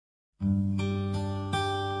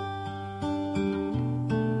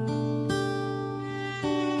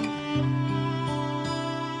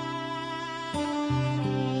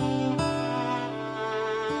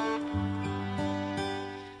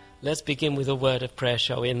Let's begin with a word of prayer,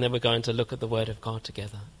 shall we? And then we're going to look at the word of God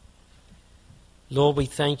together. Lord, we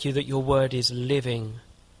thank you that your word is living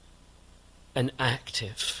and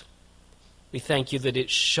active. We thank you that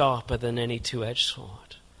it's sharper than any two-edged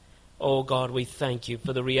sword. Oh God, we thank you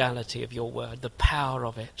for the reality of your word, the power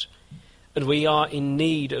of it. And we are in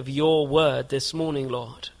need of your word this morning,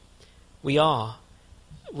 Lord. We are.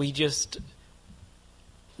 We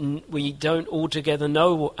don't altogether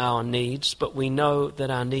know our needs, but we know that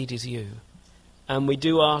our need is you. And we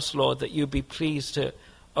do ask, Lord, that you be pleased to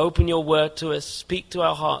open your word to us, speak to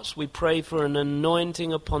our hearts. We pray for an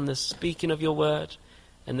anointing upon the speaking of your word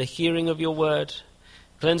and the hearing of your word.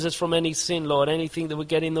 Cleanse us from any sin, Lord, anything that would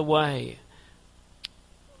get in the way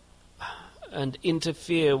and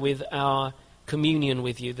interfere with our communion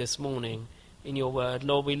with you this morning in your word.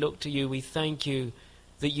 Lord, we look to you. We thank you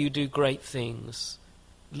that you do great things.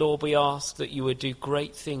 Lord, we ask that you would do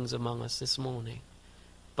great things among us this morning.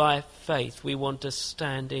 By faith, we want to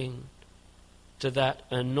stand in to that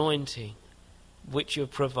anointing which you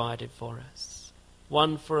have provided for us.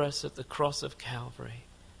 Won for us at the cross of Calvary,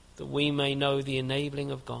 that we may know the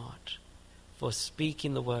enabling of God for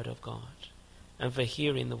speaking the word of God and for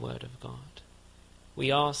hearing the word of God.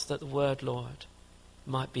 We ask that the word, Lord,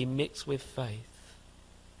 might be mixed with faith,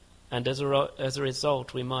 and as a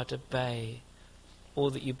result we might obey all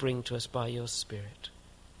that you bring to us by your Spirit.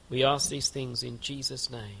 We ask these things in Jesus'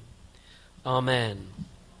 name. Amen.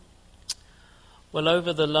 Well,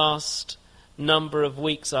 over the last number of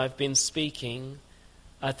weeks I've been speaking,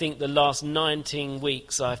 I think the last 19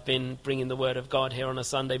 weeks I've been bringing the Word of God here on a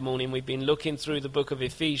Sunday morning. We've been looking through the book of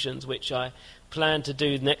Ephesians, which I plan to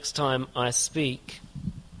do next time I speak.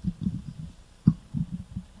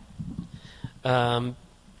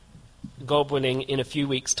 God willing, in a few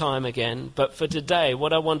weeks' time again. But for today,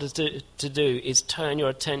 what I wanted to do is turn your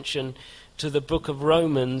attention to the book of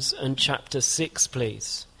Romans and chapter 6,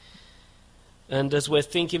 please. And as we're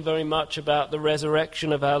thinking very much about the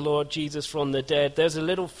resurrection of our Lord Jesus from the dead, there's a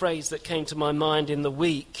little phrase that came to my mind in the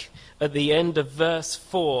week at the end of verse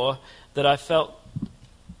 4 that I felt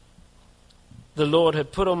the Lord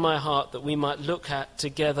had put on my heart that we might look at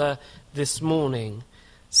together this morning.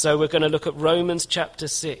 So we're going to look at Romans chapter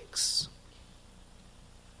 6.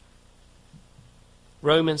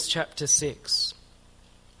 Romans chapter 6.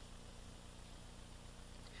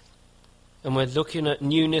 And we're looking at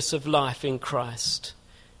newness of life in Christ.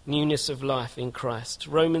 Newness of life in Christ.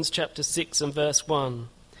 Romans chapter 6 and verse 1.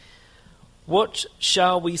 What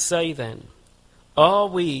shall we say then? Are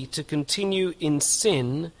we to continue in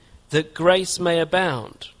sin that grace may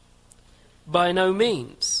abound? By no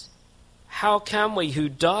means. How can we who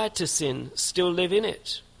died to sin still live in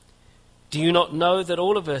it? Do you not know that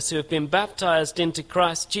all of us who have been baptized into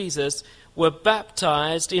Christ Jesus were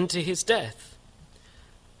baptized into his death?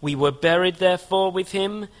 We were buried, therefore, with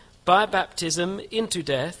him by baptism into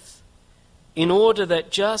death, in order that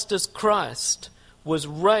just as Christ was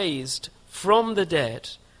raised from the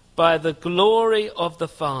dead by the glory of the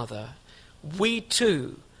Father, we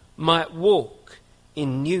too might walk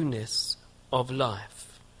in newness of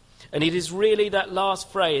life. And it is really that last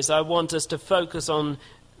phrase I want us to focus on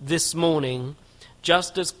this morning.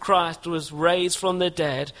 Just as Christ was raised from the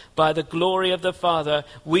dead by the glory of the Father,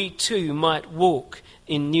 we too might walk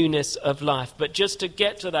in newness of life. But just to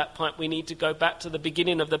get to that point, we need to go back to the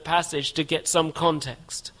beginning of the passage to get some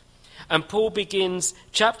context. And Paul begins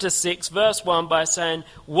chapter 6, verse 1 by saying,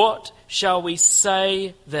 what shall we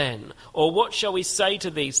say then? Or what shall we say to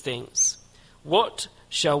these things? What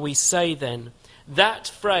shall we say then? That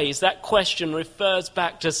phrase, that question refers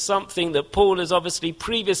back to something that Paul has obviously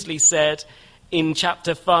previously said in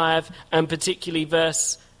chapter 5 and particularly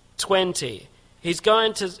verse 20. He's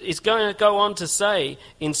going to go on to say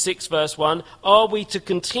in 6 verse 1, are we to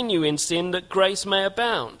continue in sin that grace may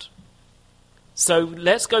abound? So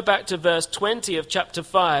let's go back to verse 20 of chapter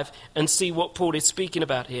 5 and see what Paul is speaking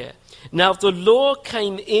about here. Now the law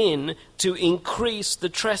came in to increase the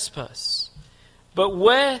trespass. But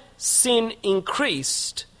where sin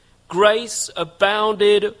increased, grace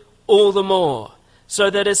abounded all the more, so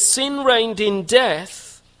that as sin reigned in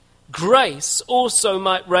death, grace also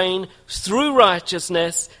might reign through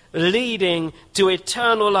righteousness, leading to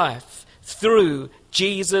eternal life through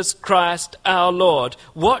Jesus Christ our Lord.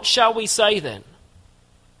 What shall we say then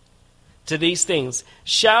to these things?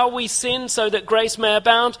 Shall we sin so that grace may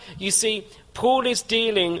abound? You see, Paul is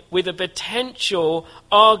dealing with a potential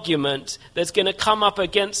argument that's going to come up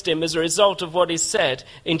against him as a result of what is said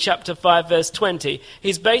in chapter 5 verse 20.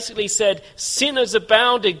 He's basically said sin has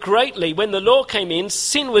abounded greatly. When the law came in,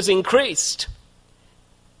 sin was increased.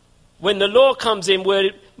 When the law comes in,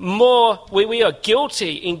 we're we are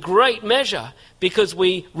guilty in great measure because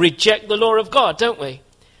we reject the law of God, don't we?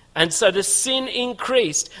 And so the sin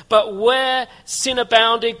increased. But where sin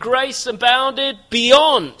abounded, grace abounded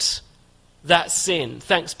beyond that sin.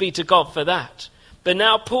 Thanks be to God for that. But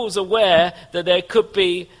now Paul's aware that there could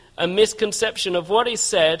be a misconception of what he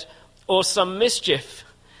said or some mischief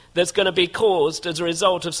that's going to be caused as a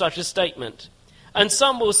result of such a statement. And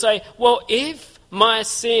some will say, well, if my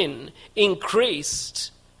sin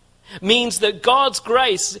increased, means that God's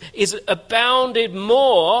grace is abounded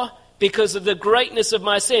more because of the greatness of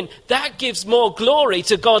my sin. That gives more glory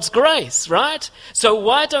to God's grace, right? So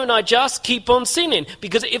why don't I just keep on sinning?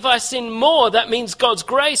 Because if I sin more, that means God's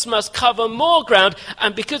grace must cover more ground.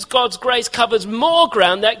 And because God's grace covers more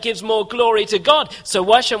ground, that gives more glory to God. So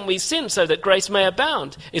why shouldn't we sin so that grace may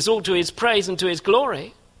abound? It's all to his praise and to his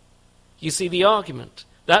glory. You see the argument.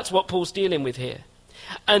 That's what Paul's dealing with here.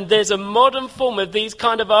 And there's a modern form of these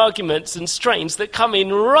kind of arguments and strains that come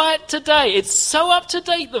in right today. It's so up to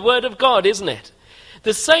date, the Word of God, isn't it?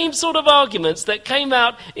 The same sort of arguments that came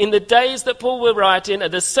out in the days that Paul were writing are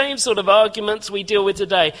the same sort of arguments we deal with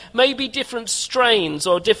today. Maybe different strains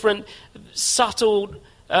or different subtle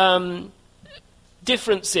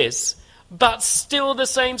differences, but still the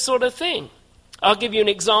same sort of thing. I'll give you an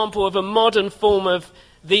example of a modern form of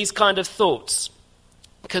these kind of thoughts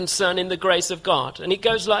concerning the grace of God. And it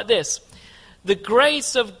goes like this. The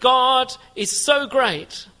grace of God is so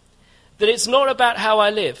great that it's not about how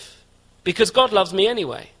I live, because God loves me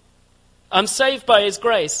anyway. I'm saved by his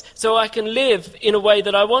grace, so I can live in a way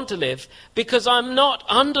that I want to live, because I'm not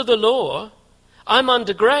under the law, I'm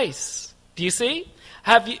under grace. Do you see?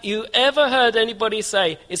 Have you ever heard anybody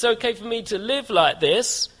say, it's okay for me to live like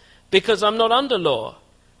this because I'm not under law?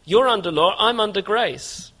 You're under law, I'm under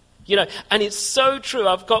grace. You know, and it's so true.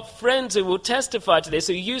 I've got friends who will testify to this,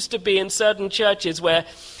 who used to be in certain churches where,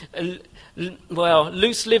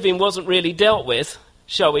 loose living wasn't really dealt with,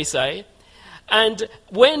 shall we say. And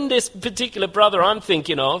when this particular brother I'm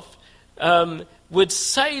thinking of would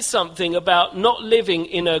say something about not living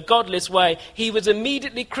in a godless way, he was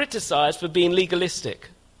immediately criticized for being legalistic.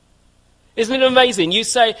 Isn't it amazing? You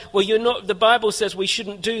say, well, the Bible says we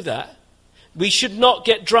shouldn't do that. We should not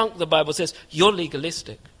get drunk, the Bible says. You're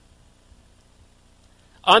legalistic.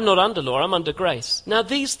 I'm not under law, I'm under grace. Now,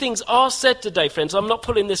 these things are said today, friends. I'm not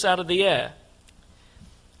pulling this out of the air.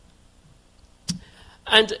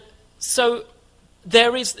 And so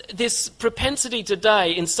there is this propensity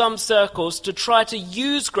today in some circles to try to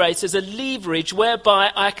use grace as a leverage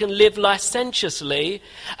whereby I can live licentiously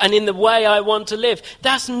and in the way I want to live.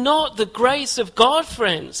 That's not the grace of God,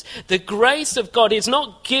 friends. The grace of God is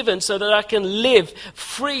not given so that I can live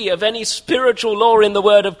free of any spiritual law in the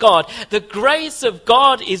Word of God. The grace of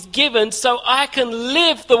God is given so I can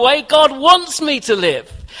live the way God wants me to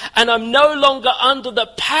live. And I'm no longer under the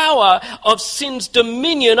power of sin's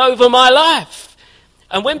dominion over my life.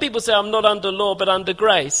 And when people say I'm not under law but under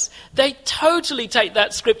grace, they totally take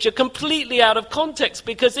that scripture completely out of context,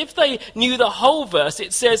 because if they knew the whole verse,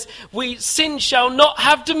 it says, sin shall not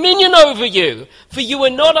have dominion over you, for you are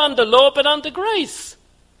not under law but under grace.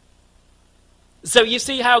 So you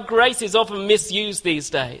see how grace is often misused these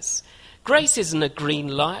days. Grace isn't a green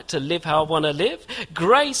light to live how I want to live.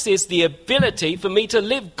 Grace is the ability for me to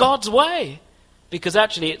live God's way, because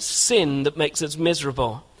actually it's sin that makes us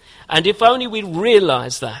miserable. And if only we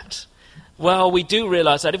realize that. Well, we do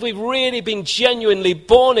realize that. If we've really been genuinely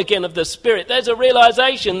born again of the Spirit, there's a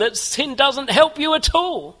realization that sin doesn't help you at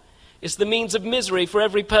all. It's the means of misery for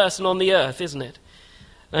every person on the earth, isn't it?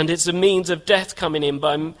 And it's a means of death coming in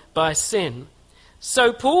by sin.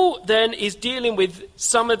 So Paul then is dealing with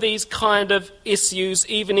some of these kind of issues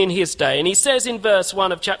even in his day. And he says in verse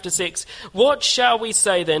 1 of chapter 6, what shall we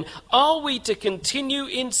say then? Are we to continue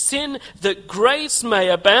in sin that grace may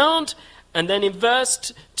abound? And then in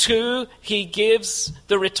verse 2, he gives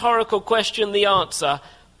the rhetorical question, the answer,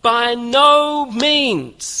 by no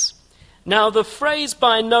means. Now the phrase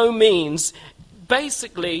by no means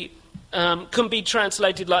basically can be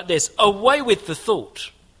translated like this, away with the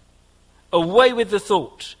thought. Away with the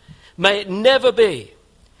thought. May it never be.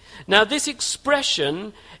 Now, this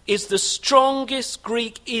expression is the strongest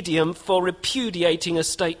Greek idiom for repudiating a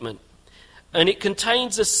statement. And it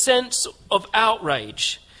contains a sense of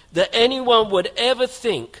outrage that anyone would ever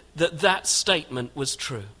think that that statement was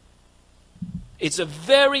true.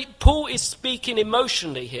 Paul is speaking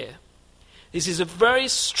emotionally here. This is a very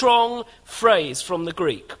strong phrase from the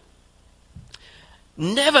Greek.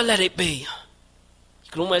 Never let it be.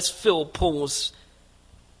 You can almost feel Paul's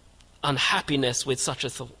unhappiness with such a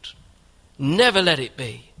thought. Never let it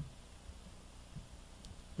be.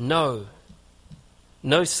 No.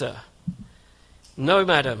 No, sir. No,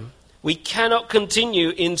 madam. We cannot continue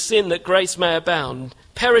in sin that grace may abound.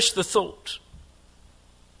 Perish the thought.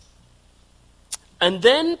 And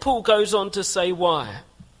then Paul goes on to say why.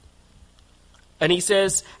 And he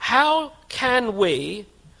says, how can we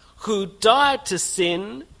who died to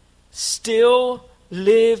sin still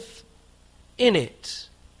live in it?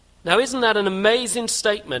 Now, isn't that an amazing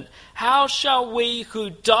statement? How shall we who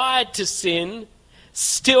died to sin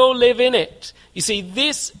still live in it? You see,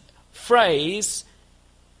 this phrase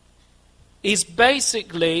is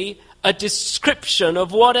basically a description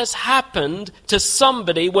of what has happened to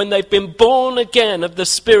somebody when they've been born again of the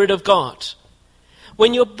Spirit of God.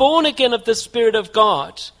 When you're born again of the Spirit of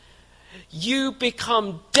God, you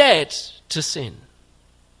become dead to sin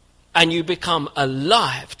and you become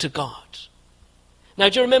alive to God. Now,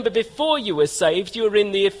 do you remember before you were saved, you were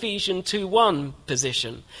in the Ephesians 2:1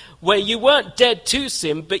 position, where you weren't dead to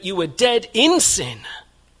sin, but you were dead in sin.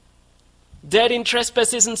 Dead in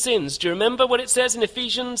trespasses and sins. Do you remember what it says in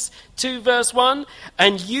Ephesians 2 verse 1?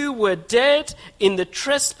 And you were dead in the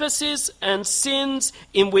trespasses and sins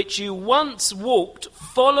in which you once walked,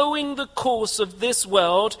 following the course of this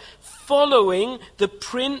world, following the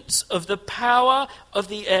prince of the power of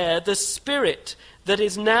the air, the spirit that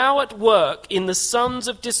is now at work in the sons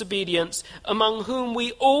of disobedience, among whom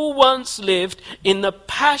we all once lived in the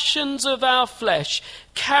passions of our flesh,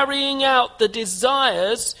 carrying out the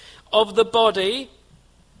desires of the body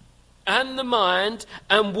and the mind,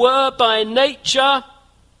 and were by nature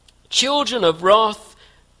children of wrath,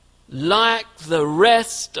 like the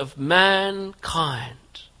rest of mankind.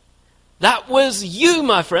 That was you,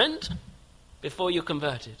 my friend, before you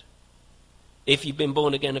converted. If you've been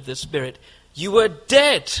born again of the Spirit, you were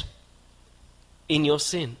dead in your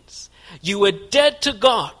sins. You were dead to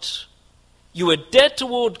God. You were dead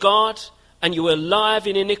toward God, and you were alive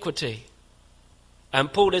in iniquity.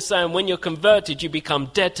 And Paul is saying when you're converted, you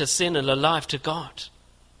become dead to sin and alive to God.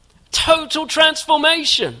 Total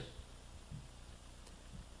transformation.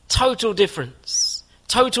 Total difference.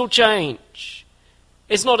 Total change.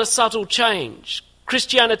 It's not a subtle change.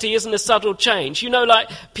 Christianity isn't a subtle change. You know, like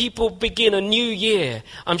people begin a new year.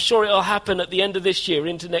 I'm sure it'll happen at the end of this year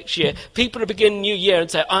into next year. People will begin a new year and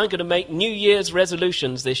say, I'm going to make New Year's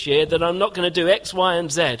resolutions this year that I'm not going to do X, Y, and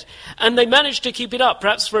Z. And they manage to keep it up,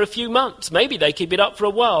 perhaps for a few months. Maybe they keep it up for a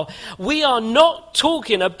while. We are not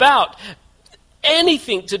talking about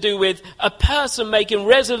anything to do with a person making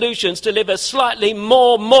resolutions to live a slightly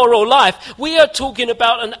more moral life. We are talking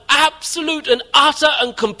about an absolute and utter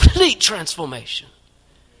and complete transformation.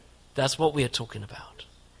 That's what we are talking about.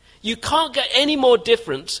 You can't get any more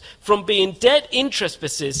difference from being dead in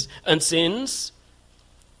trespasses and sins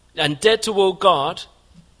and dead toward God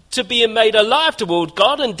to being made alive toward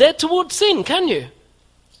God and dead toward sin, can you?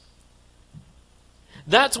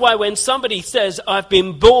 That's why when somebody says, I've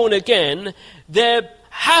been born again, there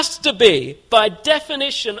has to be, by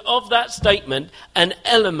definition of that statement, an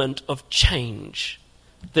element of change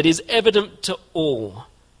that is evident to all,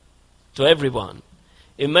 to everyone.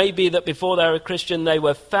 It may be that before they were a Christian, they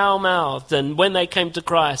were foul-mouthed, and when they came to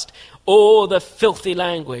Christ, all the filthy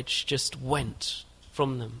language just went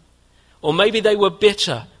from them. Or maybe they were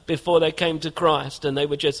bitter before they came to Christ, and they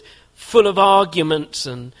were just full of arguments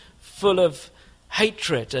and full of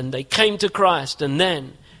hatred, and they came to Christ, and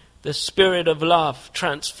then the Spirit of love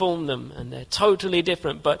transformed them, and they're totally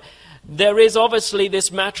different. But there is obviously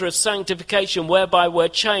this matter of sanctification whereby we're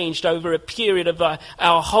changed over a period of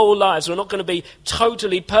our whole lives. We're not going to be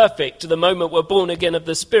totally perfect to the moment we're born again of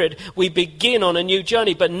the Spirit. We begin on a new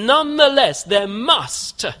journey, but nonetheless there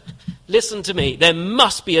must, listen to me, there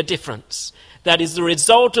must be a difference. That is the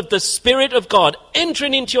result of the Spirit of God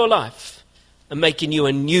entering into your life and making you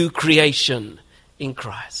a new creation in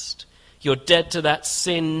Christ. You're dead to that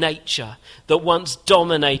sin nature that once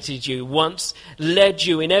dominated you, once led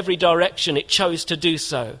you in every direction it chose to do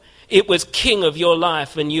so. It was king of your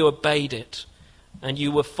life and you obeyed it. And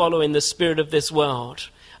you were following the spirit of this world.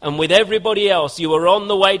 And with everybody else, you were on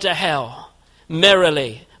the way to hell,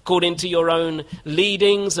 merrily, according to your own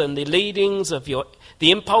leadings and the leadings of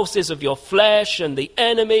the impulses of your flesh and the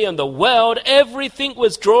enemy and the world. Everything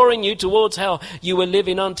was drawing you towards hell. You were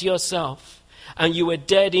living unto yourself. And you were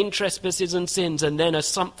dead in trespasses and sins, and then as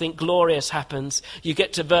something glorious happens, you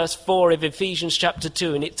get to verse 4 of Ephesians chapter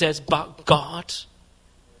 2, and it says, but God,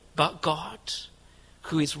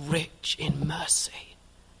 who is rich in mercy.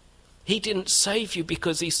 He didn't save you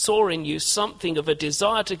because he saw in you something of a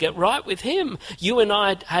desire to get right with him. You and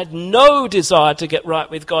I had no desire to get right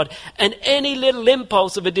with God, and any little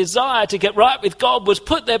impulse of a desire to get right with God was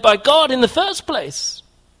put there by God in the first place.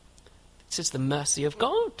 This is the mercy of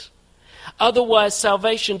God. Otherwise,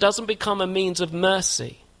 salvation doesn't become a means of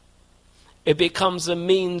mercy. It becomes a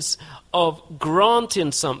means of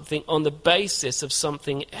granting something on the basis of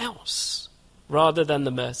something else, rather than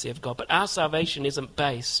the mercy of God. But our salvation isn't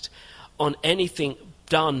based on anything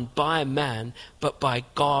done by man, but by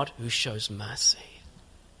God who shows mercy.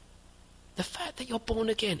 The fact that you're born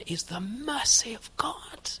again is the mercy of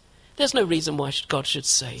God. There's no reason why God should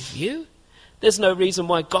save you. There's no reason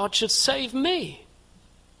why God should save me.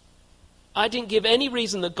 I didn't give any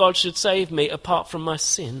reason that God should save me apart from my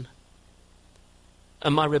sin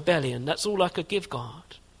and my rebellion. That's all I could give God.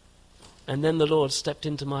 And then the Lord stepped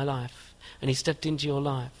into my life, and he stepped into your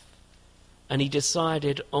life. And he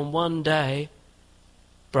decided on one day,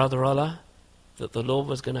 Brother Ola, that the Lord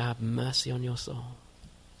was going to have mercy on your soul.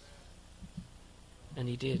 And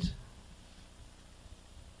he did.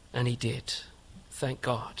 And he did. Thank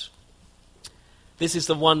God. This is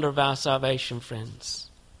the wonder of our salvation, friends.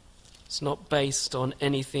 It's not based on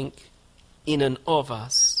anything in and of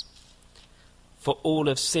us. For all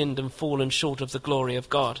have sinned and fallen short of the glory of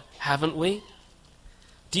God. Haven't we?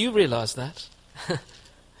 Do you realize that?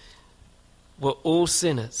 We're all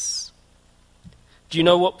sinners. Do you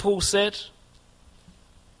know what Paul said?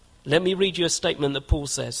 Let me read you a statement that Paul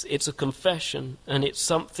says. It's a confession, and it's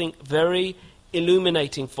something very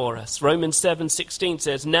illuminating for us. Romans 7:16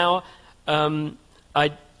 says, now,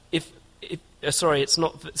 it's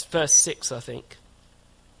not verse 6, I think.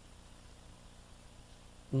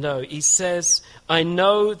 No, he says, I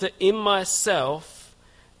know that in myself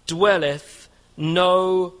dwelleth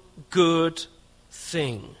no good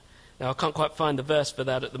thing. Now, I can't quite find the verse for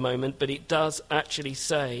that at the moment, but it does actually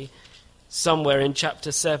say, somewhere in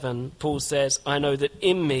chapter 7, Paul says, I know that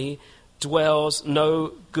in me dwells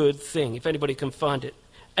no good thing. If anybody can find it.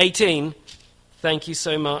 18, thank you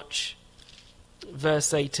so much.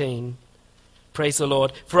 Verse 18, praise the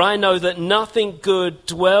Lord. For I know that nothing good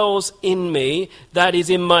dwells in me, that is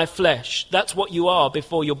in my flesh. That's what you are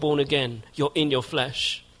before you're born again. You're in your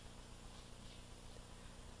flesh.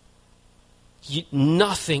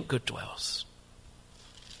 Nothing good dwells.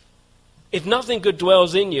 If nothing good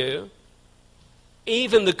dwells in you,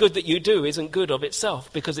 even the good that you do isn't good of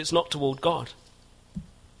itself, because it's not toward God.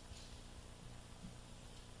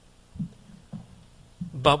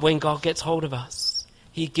 But when God gets hold of us,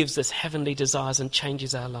 he gives us heavenly desires and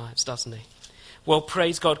changes our lives, doesn't he? Well,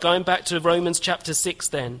 praise God. Going back to Romans chapter 6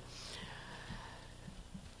 then.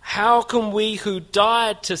 How can we who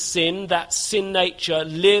died to sin, that sin nature,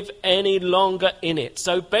 live any longer in it?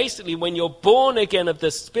 So basically, when you're born again of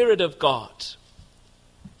the Spirit of God,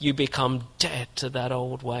 you become dead to that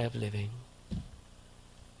old way of living.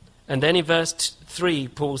 And then in verse 3,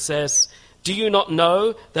 Paul says, do you not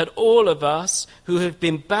know that all of us who have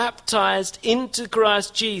been baptized into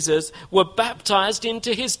Christ Jesus were baptized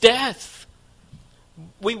into his death?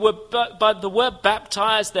 We were, but the word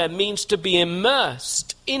baptized there means to be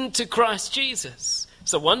immersed into Christ Jesus.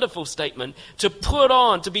 It's a wonderful statement. To put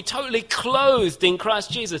on, to be totally clothed in Christ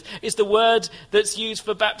Jesus is the word that's used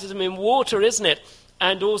for baptism in water, isn't it?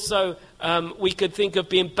 And also we could think of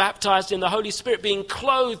being baptized in the Holy Spirit, being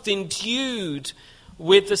clothed, endued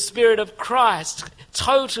with the Spirit of Christ.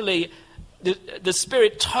 Totally, the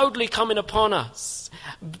Spirit totally coming upon us.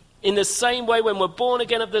 In the same way, when we're born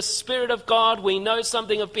again of the Spirit of God, we know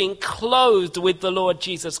something of being clothed with the Lord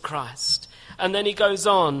Jesus Christ. And then he goes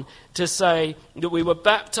on to say that we were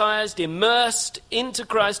baptized, immersed into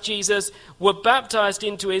Christ Jesus, were baptized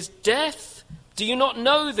into his death. Do you not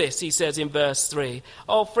know this, he says in verse 3.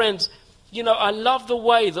 Oh, friends, you know, I love the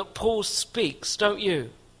way that Paul speaks, don't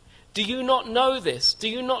you? Do you not know this? Do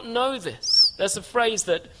you not know this? That's a phrase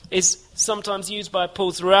that is sometimes used by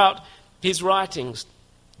Paul throughout his writings.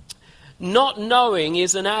 Not knowing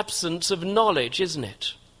is an absence of knowledge, isn't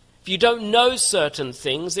it? If you don't know certain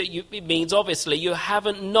things, it means obviously you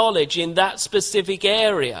haven't knowledge in that specific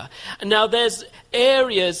area. Now there's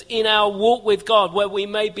areas in our walk with God where we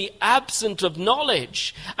may be absent of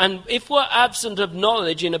knowledge. And if we're absent of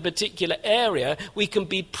knowledge in a particular area, we can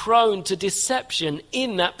be prone to deception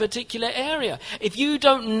in that particular area. If you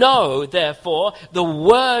don't know, therefore, the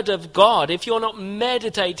Word of God, if you're not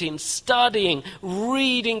meditating, studying,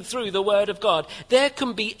 reading through the Word of God, there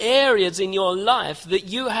can be areas in your life that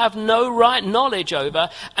you have no right knowledge over,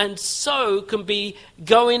 and so can be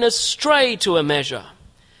going astray to a measure,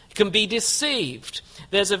 can be deceived.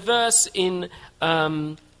 There's a verse in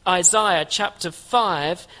Isaiah chapter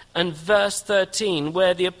 5 and verse 13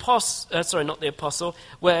 where the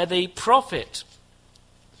where the prophet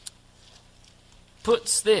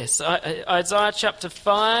puts this. Isaiah chapter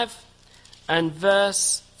 5 and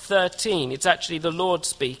verse 13. It's actually the Lord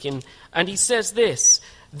speaking, and he says this.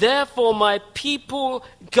 Therefore my people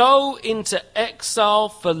go into exile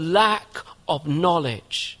for lack of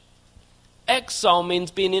knowledge. Exile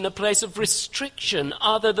means being in a place of restriction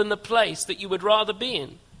other than the place that you would rather be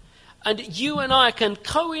in. And you and I can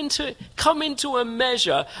come into a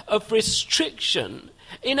measure of restriction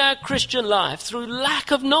in our Christian life through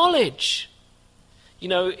lack of knowledge. You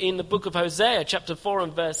know, in the book of Hosea, chapter 4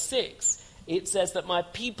 and verse 6, it says that my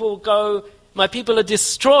people are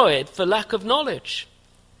destroyed for lack of knowledge.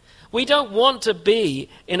 We don't want to be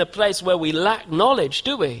in a place where we lack knowledge,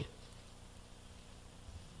 do we?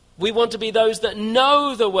 We want to be those that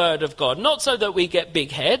know the word of God, not so that we get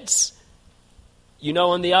big heads. You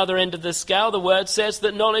know, on the other end of the scale, the word says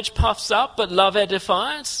that knowledge puffs up, but love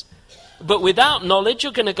edifies. But without knowledge,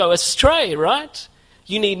 you're going to go astray, right?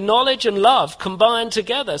 You need knowledge and love combined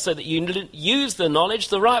together so that you use the knowledge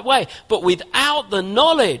the right way. But without the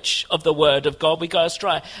knowledge of the word of God, we go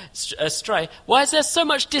astray. Why is there so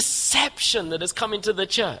much deception that has come into the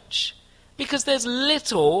church? Because there's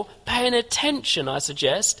little paying attention, I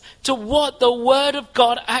suggest, to what the word of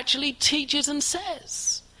God actually teaches and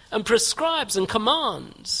says and prescribes and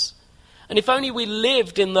commands. And if only we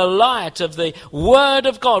lived in the light of the word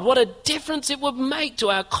of God, what a difference it would make to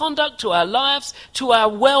our conduct, to our lives, to our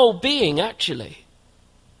well-being, actually.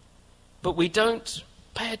 But we don't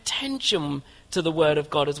pay attention to the word of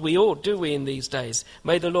God as we ought, do we, in these days?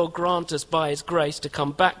 May the Lord grant us by his grace to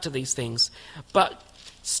come back to these things. But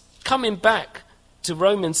coming back to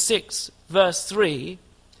Romans 6, verse 3,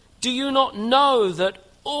 do you not know that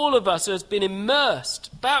all of us who has been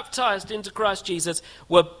immersed, baptized into Christ Jesus,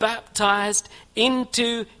 were baptized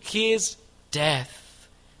into his death?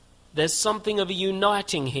 There's something of a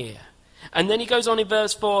uniting here. And then he goes on in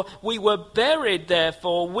verse 4, we were buried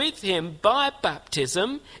therefore with him by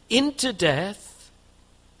baptism into death,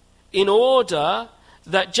 in order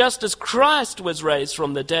that just as Christ was raised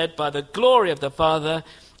from the dead by the glory of the Father,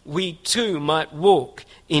 we too might walk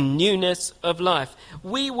in newness of life.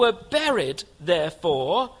 We were buried,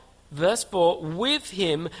 therefore, verse 4, with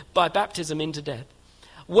him by baptism into death.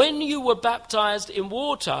 When you were baptized in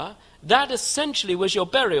water, that essentially was your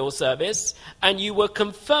burial service, and you were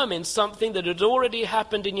confirming something that had already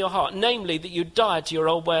happened in your heart, namely that you died to your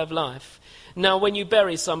old way of life. Now, when you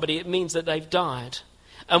bury somebody, it means that they've died.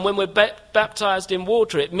 And when we're baptized in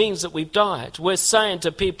water, it means that we've died. We're saying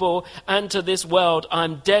to people and to this world,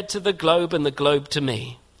 I'm dead to the globe and the globe to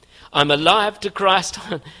me. I'm alive to Christ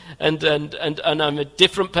and I'm a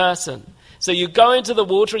different person. So you go into the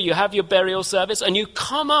water, you have your burial service, and you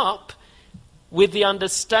come up with the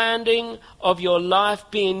understanding of your life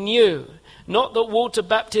being new. Not that water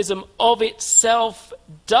baptism of itself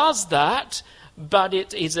does that, but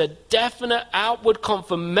it is a definite outward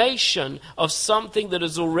confirmation of something that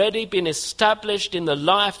has already been established in the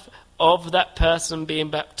life of that person being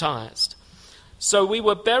baptized. So we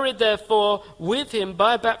were buried, therefore, with him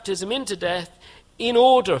by baptism into death in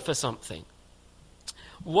order for something.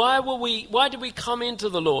 Why did we come into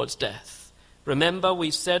the Lord's death? Remember,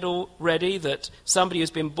 we've said already that somebody who's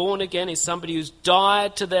been born again is somebody who's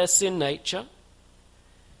died to their sin nature.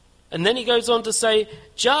 And then he goes on to say,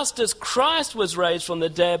 just as Christ was raised from the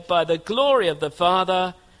dead by the glory of the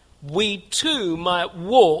Father, we too might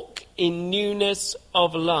walk in newness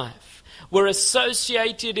of life. We're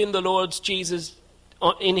associated in the Lord Jesus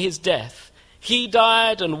in his death. He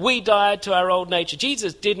died and we died to our old nature.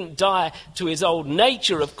 Jesus didn't die to his old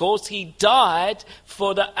nature, of course. He died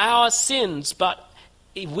for our sins, but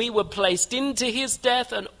we were placed into his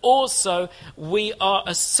death, and also we are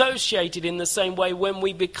associated in the same way when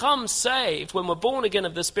we become saved, when we're born again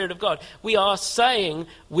of the Spirit of God. We are saying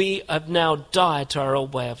we have now died to our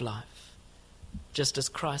old way of life, just as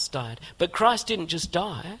Christ died. But Christ didn't just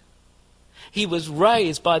die. He was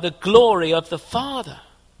raised by the glory of the Father.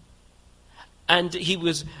 And he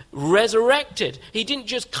was resurrected. He didn't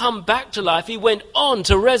just come back to life, he went on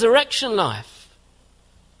to resurrection life.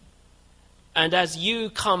 And as you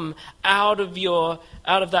come out of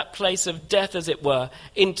that place of death, as it were,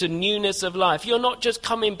 into newness of life, you're not just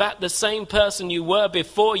coming back the same person you were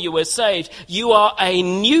before you were saved. You are a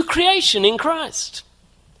new creation in Christ.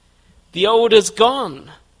 The old is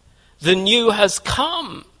gone. The new has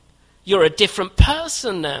come. You're a different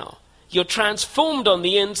person now. You're transformed on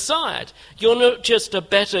the inside. You're not just a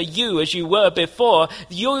better you as you were before.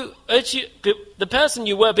 The person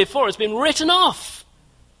you were before has been written off.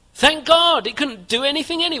 Thank God, it couldn't do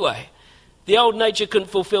anything anyway. The old nature couldn't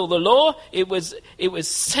fulfill the law. It was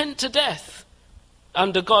sent to death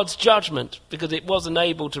under God's judgment because it wasn't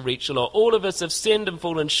able to reach the law. All of us have sinned and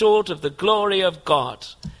fallen short of the glory of God.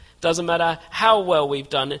 Doesn't matter how well we've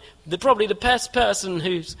done it. Probably the best person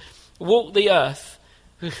who's walked the earth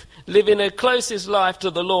living the closest life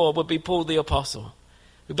to the law would be Paul the Apostle,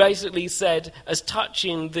 who basically said, as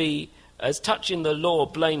touching the law,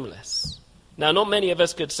 blameless. Now, not many of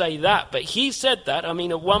us could say that, but he said that. I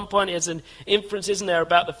mean, at one point there's an inference, isn't there,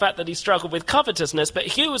 about the fact that he struggled with covetousness, but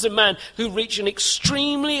he was a man who reached an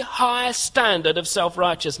extremely high standard of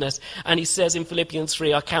self-righteousness, and he says in Philippians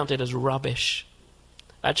 3, I count it as rubbish.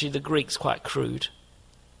 Actually, the Greek's quite crude,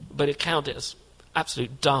 but it counted as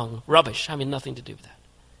absolute dung, rubbish, having nothing to do with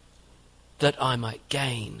that I might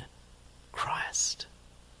gain Christ.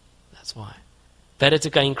 That's why. Better to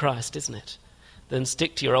gain Christ, isn't it, than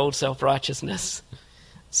stick to your old self-righteousness.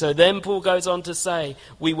 So then Paul goes on to say,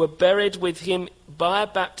 we were buried with him by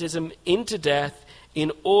baptism into death,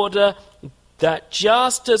 in order that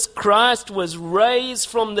just as Christ was raised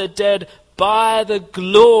from the dead by the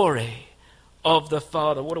glory of the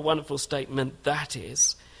Father. What a wonderful statement that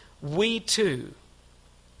is. We too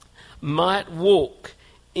might walk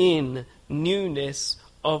in newness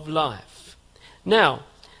of life. Now,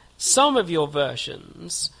 some of your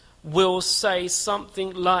versions will say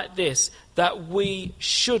something like this, that we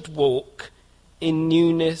should walk in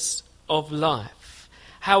newness of life.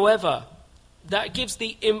 However, that gives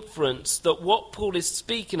the inference that what Paul is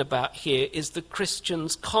speaking about here is the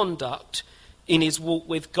Christian's conduct in his walk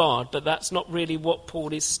with God, but that's not really what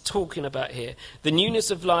Paul is talking about here. The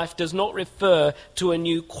newness of life does not refer to a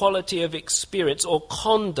new quality of experience or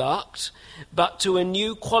conduct, but to a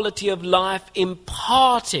new quality of life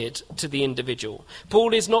imparted to the individual.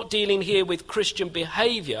 Paul is not dealing here with Christian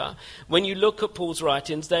behavior. When you look at Paul's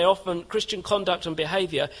writings, Christian conduct and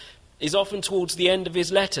behavior is often towards the end of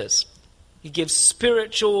his letters. He gives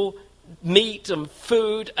spiritual meat and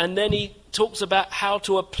food, and then he talks about how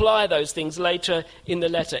to apply those things later in the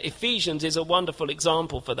letter. Ephesians is a wonderful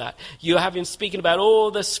example for that. You have him speaking about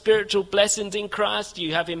all the spiritual blessings in Christ.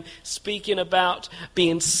 You have him speaking about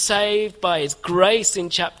being saved by his grace in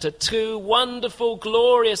chapter 2. Wonderful,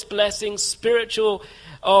 glorious blessings, spiritual.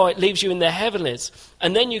 Oh, it leaves you in the heavenlies.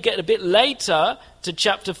 And then you get a bit later to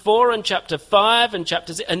chapter 4 and chapter 5 and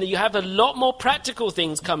chapter 6, and you have a lot more practical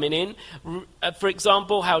things coming in. For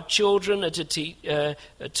example, how children are to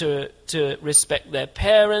respect their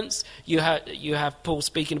parents. You have Paul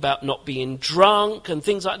speaking about not being drunk and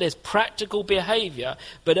things like this, practical behavior.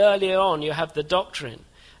 But earlier on, you have the doctrine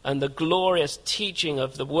and the glorious teaching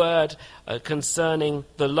of the word concerning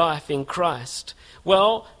the life in Christ.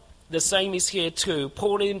 Well, the same is here too.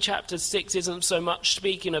 Paul in chapter 6 isn't so much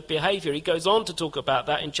speaking of behavior. He goes on to talk about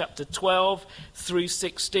that in chapter 12 through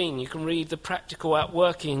 16. You can read the practical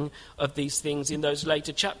outworking of these things in those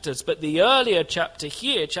later chapters. But the earlier chapter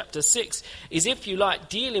here, chapter 6, is, if you like,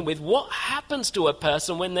 dealing with what happens to a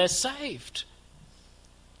person when they're saved.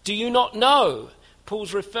 Do you not know?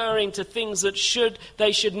 Paul's referring to things that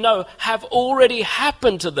they should know have already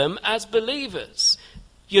happened to them as believers.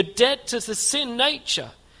 You're dead to the sin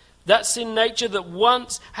nature. That sin nature that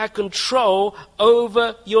once had control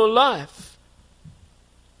over your life.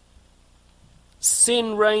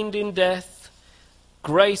 Sin reigned in death.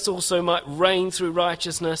 Grace also might reign through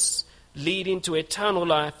righteousness, leading to eternal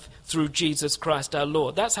life through Jesus Christ our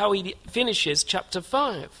Lord. That's how he finishes chapter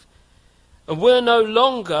 5. And we're no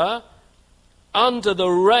longer under the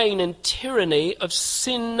reign and tyranny of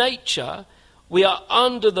sin nature. We are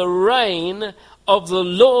under the reign of the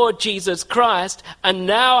Lord Jesus Christ, and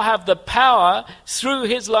now have the power through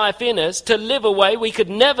his life in us to live a way we could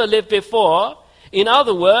never live before. In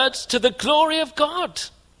other words, to the glory of God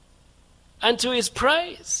and to his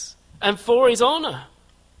praise and for his honor.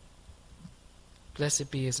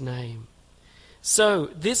 Blessed be his name. So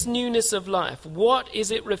this newness of life, what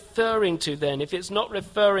is it referring to then, if it's not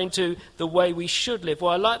referring to the way we should live?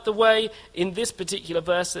 Well, I like the way in this particular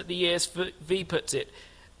verse that the ESV puts it.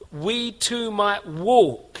 We too might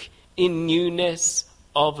walk in newness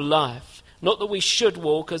of life. Not that we should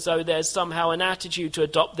walk as though there's somehow an attitude to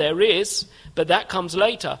adopt. There is, but that comes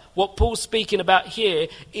later. What Paul's speaking about here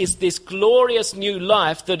is this glorious new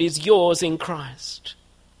life that is yours in Christ.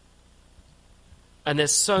 And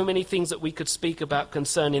there's so many things that we could speak about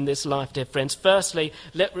concerning this life, dear friends. Firstly,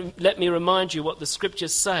 let me remind you what the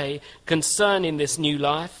scriptures say concerning this new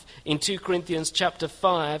life. In 2 Corinthians chapter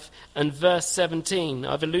 5 and verse 17.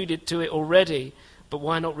 I've alluded to it already, but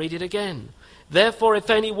why not read it again? Therefore,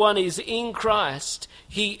 if anyone is in Christ,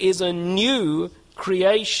 he is a new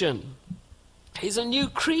creation. He's a new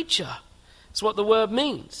creature. That's what the word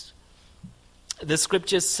means. The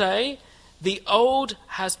scriptures say, the old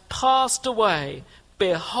has passed away.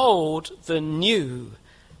 Behold, the new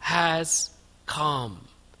has come.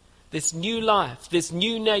 This new life, this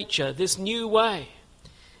new nature, this new way.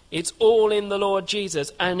 It's all in the Lord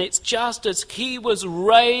Jesus. And it's just as he was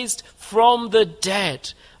raised from the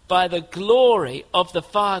dead by the glory of the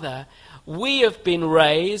Father, we have been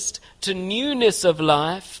raised to newness of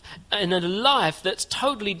life, and a life that's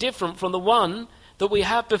totally different from the one that we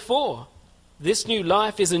had before. This new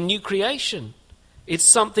life is a new creation. It's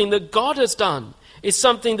something that God has done. It's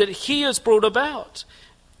something that he has brought about.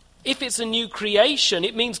 If it's a new creation,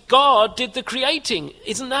 it means God did the creating.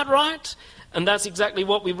 Isn't that right? And that's exactly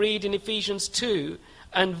what we read in Ephesians 2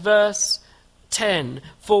 and verse 10.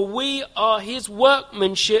 For we are his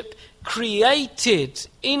workmanship, created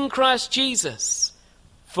in Christ Jesus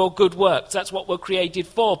for good works. That's what we're created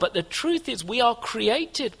for. But the truth is, we are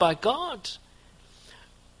created by God.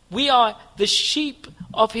 We are the sheep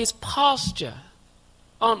of his pasture,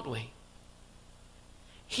 aren't we?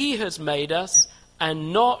 He has made us,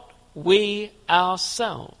 and not we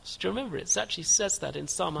ourselves. Do you remember? It actually says that in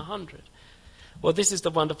Psalm 100. Well, this is the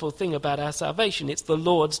wonderful thing about our salvation. It's the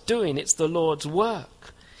Lord's doing. It's the Lord's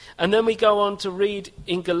work. And then we go on to read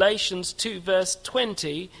in Galatians 2 verse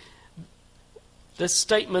 20, the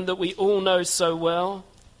statement that we all know so well.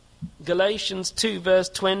 Galatians 2 verse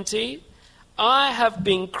 20, I have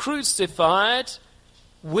been crucified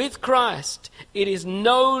with Christ. It is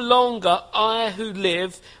no longer I who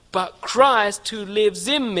live, but Christ who lives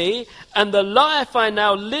in me, and the life I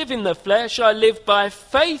now live in the flesh, I live by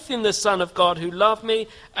faith in the Son of God who loved me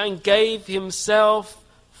and gave himself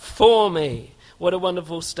for me. What a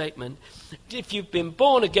wonderful statement. If you've been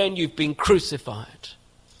born again, you've been crucified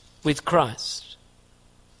with Christ,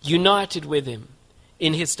 united with him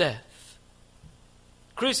in his death,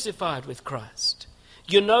 crucified with Christ.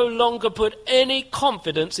 You no longer put any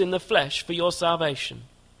confidence in the flesh for your salvation.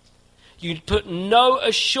 You put no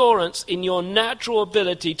assurance in your natural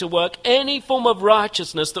ability to work any form of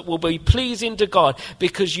righteousness that will be pleasing to God,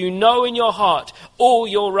 because you know in your heart all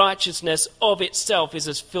your righteousness of itself is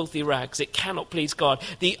as filthy rags. It cannot please God.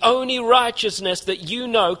 The only righteousness that you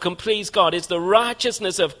know can please God is the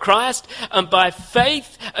righteousness of Christ, and by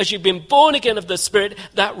faith, as you've been born again of the Spirit,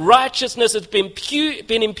 that righteousness has been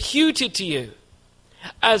imputed to you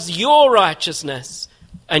as your righteousness,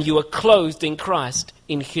 and you are clothed in Christ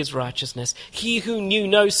in his righteousness. He who knew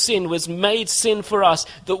no sin was made sin for us,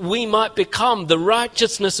 that we might become the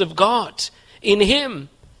righteousness of God in him.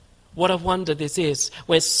 What a wonder this is,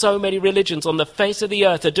 where so many religions on the face of the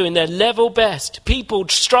earth are doing their level best. People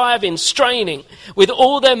striving, straining with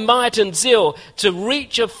all their might and zeal to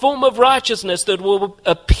reach a form of righteousness that will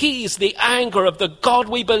appease the anger of the God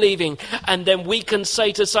we believe in. And then we can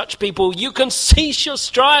say to such people, you can cease your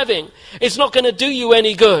striving. It's not going to do you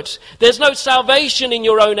any good. There's no salvation in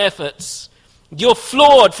your own efforts. You're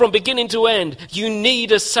flawed from beginning to end. You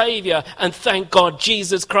need a Savior. And thank God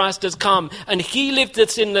Jesus Christ has come. And he lived a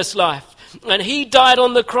sinless life. And he died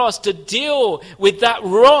on the cross to deal with that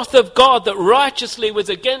wrath of God that righteously was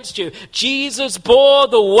against you. Jesus bore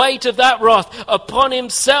the weight of that wrath upon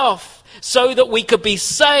himself so that we could be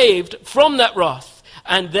saved from that wrath,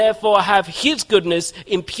 and therefore have his goodness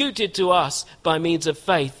imputed to us by means of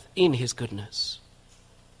faith in his goodness.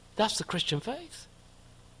 That's the Christian faith.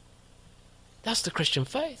 That's the Christian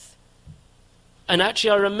faith. And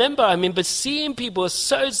actually I remember seeing people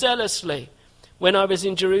so zealously when I was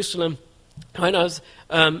in Jerusalem, when I was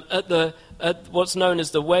at what's known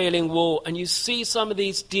as the Wailing Wall, and you see some of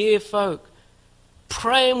these dear folk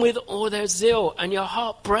praying with all their zeal, and your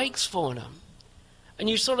heart breaks for them. And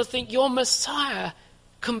you sort of think your Messiah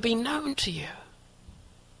can be known to you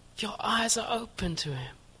if your eyes are open to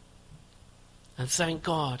him. And thank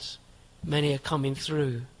God, many are coming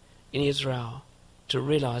through in Israel to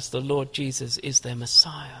realize the Lord Jesus is their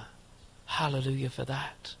Messiah. Hallelujah for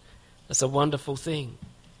that. That's a wonderful thing.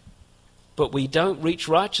 But we don't reach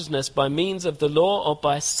righteousness by means of the law or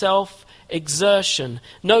by self-exertion.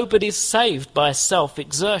 Nobody's saved by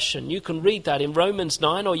self-exertion. You can read that in Romans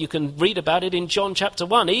 9, or you can read about it in John chapter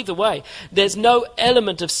 1. Either way, there's no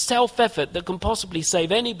element of self-effort that can possibly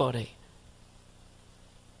save anybody.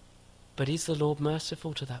 But is the Lord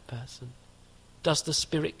merciful to that person? Does the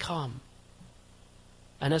Spirit come?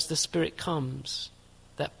 And as the Spirit comes,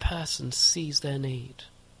 that person sees their need,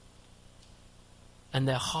 and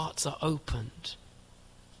their hearts are opened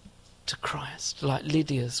to Christ, like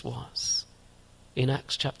Lydia's was in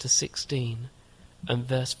Acts chapter 16 and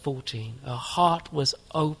verse 14. Her heart was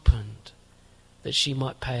opened that she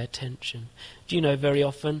might pay attention. Do you know, very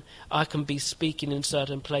often I can be speaking in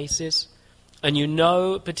certain places, and you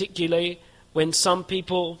know, particularly when some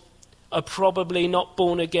people are probably not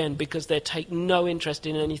born again because they take no interest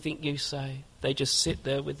in anything you say. They just sit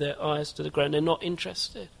there with their eyes to the ground. They're not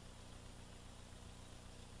interested.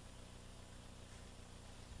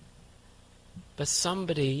 but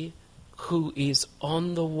somebody who is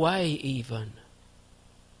on the way even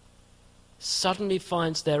suddenly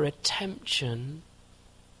finds their attention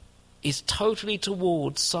is totally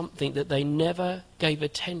towards something that they never gave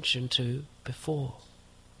attention to before.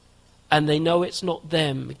 And they know it's not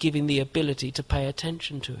them giving the ability to pay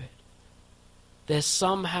attention to it. They're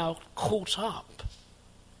somehow caught up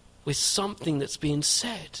with something that's being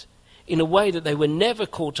said in a way that they were never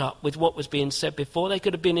caught up with what was being said before. They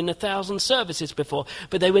could have been in 1,000 services before,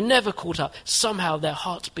 but they were never caught up. Somehow their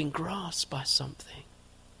heart's been grasped by something.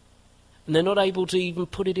 And they're not able to even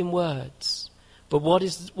put it in words. But what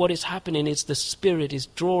is happening is the Spirit is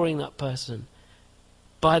drawing that person.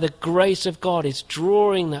 By the grace of God, is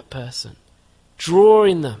drawing that person,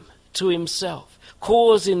 drawing them to himself,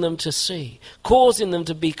 causing them to see, causing them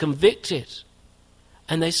to be convicted.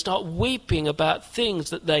 And they start weeping about things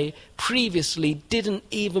that they previously didn't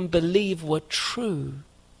even believe were true.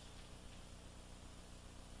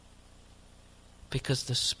 Because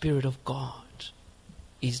the Spirit of God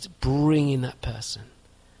is bringing that person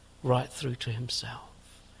right through to himself.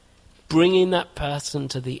 Bringing that person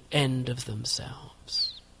to the end of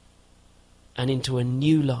themselves and into a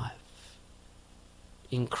new life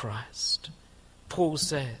in Christ. Paul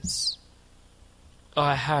says,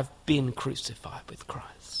 I have been crucified with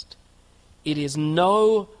Christ. It is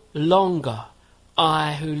no longer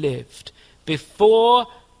I who lived. Before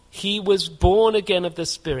he was born again of the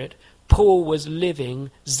Spirit, Paul was living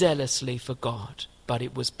zealously for God, but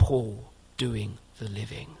it was Paul doing the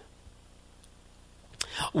living.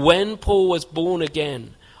 When Paul was born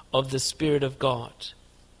again of the Spirit of God,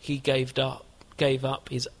 he gave up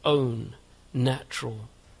his own natural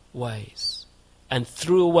ways and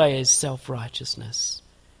threw away his self-righteousness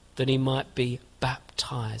that he might be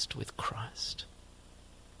baptized with Christ,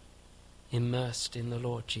 immersed in the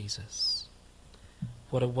Lord Jesus.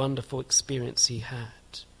 What a wonderful experience he had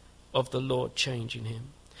of the Lord changing him.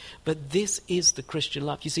 But this is the Christian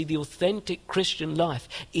life. You see, the authentic Christian life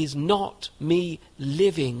is not me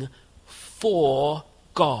living for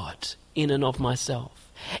God in and of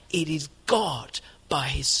myself. It is God by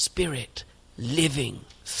his Spirit living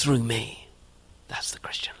through me. That's the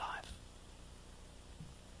Christian life.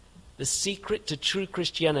 The secret to true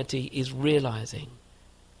Christianity is realizing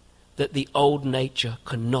that the old nature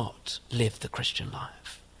cannot live the Christian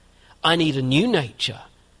life. I need a new nature.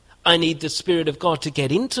 I need the Spirit of God to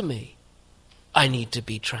get into me. I need to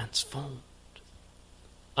be transformed.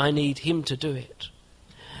 I need him to do it.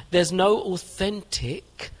 There's no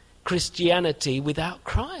authentic Christianity without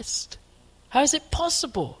Christ. How is it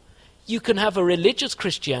possible? You can have a religious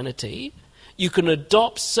Christianity. You can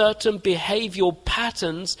adopt certain behavioral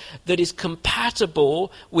patterns that is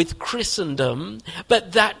compatible with Christendom,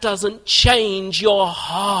 but that doesn't change your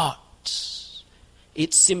heart.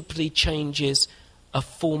 It simply changes a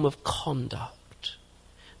form of conduct.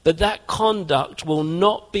 But that conduct will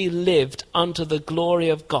not be lived unto the glory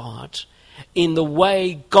of God in the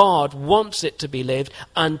way God wants it to be lived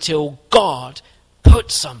until God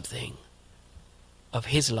puts something of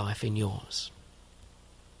his life in yours.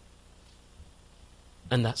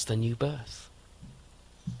 And that's the new birth.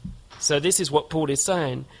 So this is what Paul is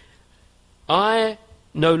saying. I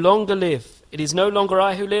no longer live. It is no longer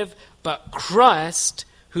I who live, but Christ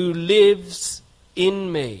who lives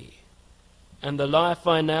in me. And the life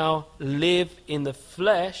I now live in the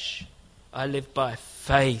flesh, I live by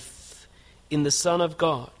faith in the Son of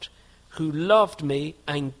God, who loved me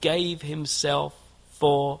and gave himself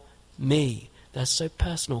for me. That's so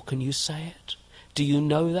personal. Can you say it? Do you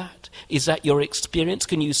know that? Is that your experience?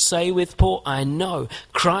 Can you say with Paul, I know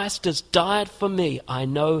Christ has died for me. I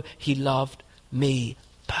know he loved me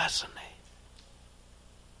personally.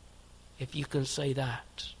 If you can say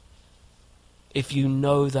that, if you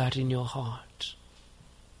know that in your heart,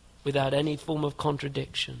 without any form of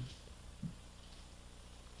contradiction,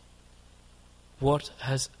 what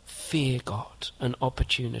has fear got an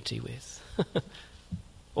opportunity with?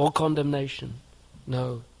 Or condemnation?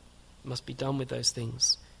 No, it must be done with those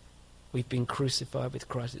things. We've been crucified with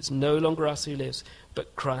Christ. It's no longer us who lives,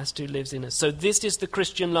 but Christ who lives in us. So this is the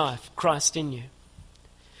Christian life, Christ in you.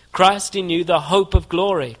 Christ in you, the hope of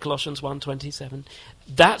glory, Colossians 1:27.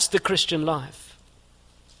 That's the Christian life.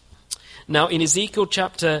 Now in Ezekiel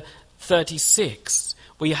chapter 36,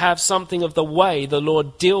 we have something of the way the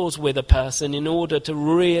Lord deals with a person in order to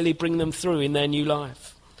really bring them through in their new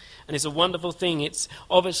life. And it's a wonderful thing. It's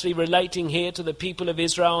obviously relating here to the people of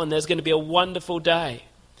Israel, and there's going to be a wonderful day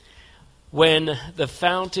when the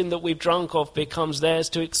fountain that we've drunk of becomes theirs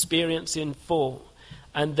to experience in full.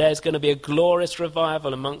 And there's going to be a glorious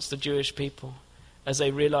revival amongst the Jewish people as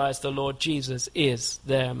they realize the Lord Jesus is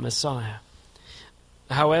their Messiah.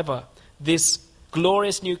 However, this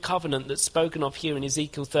glorious new covenant that's spoken of here in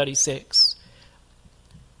Ezekiel 36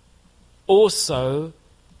 also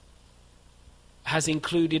has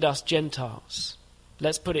included us Gentiles.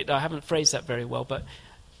 Let's put it, I haven't phrased that very well, but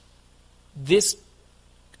this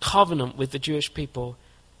covenant with the Jewish people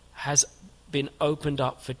has been opened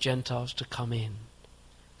up for Gentiles to come in.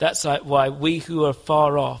 That's why we who are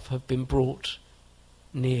far off have been brought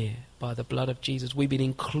near by the blood of Jesus. We've been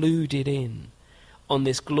included in on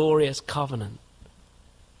this glorious covenant,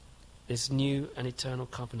 this new and eternal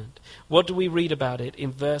covenant. What do we read about it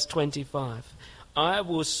in verse 25? I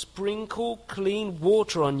will sprinkle clean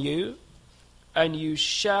water on you, and you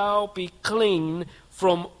shall be clean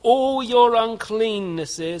from all your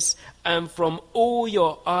uncleannesses and from all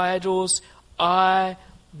your idols. I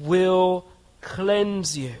will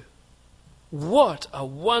cleanse you. What a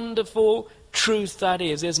wonderful truth that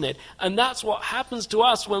is, isn't it? And that's what happens to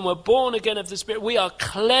us when we're born again of the Spirit. We are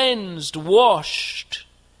cleansed, washed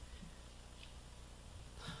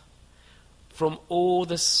from all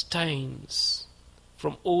the stains,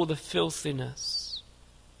 from all the filthiness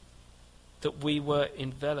that we were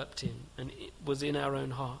enveloped in and it was in our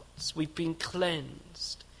own hearts. We've been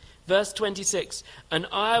cleansed. Verse 26, and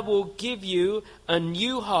I will give you a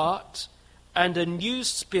new heart and a new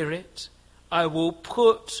spirit I will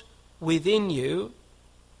put within you,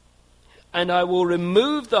 and I will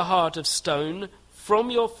remove the heart of stone from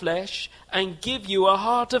your flesh and give you a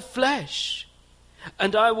heart of flesh.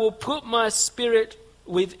 And I will put my spirit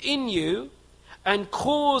within you and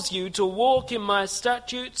cause you to walk in my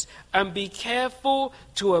statutes and be careful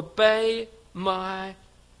to obey my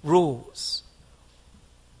rules.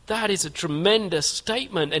 That is a tremendous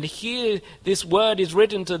statement. And here this word is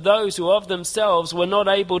written to those who of themselves were not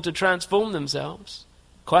able to transform themselves,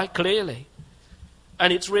 quite clearly.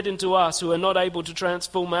 And it's written to us who are not able to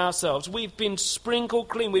transform ourselves. We've been sprinkled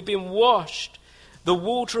clean. We've been washed. The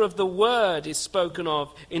water of the word is spoken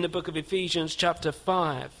of in the book of Ephesians chapter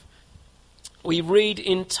 5. We read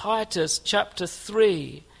in Titus chapter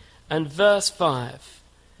 3 and verse 5.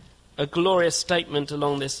 A glorious statement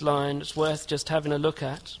along this line. It's worth just having a look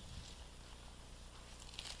at.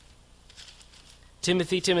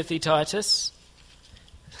 Timothy, Titus.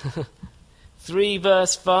 3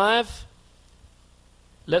 verse 5.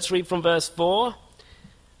 Let's read from verse 4.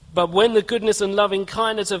 But when the goodness and loving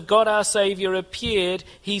kindness of God our Saviour appeared,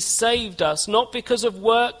 he saved us, not because of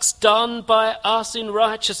works done by us in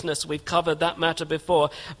righteousness, we've covered that matter before,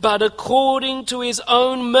 but according to his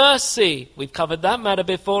own mercy. We've covered that matter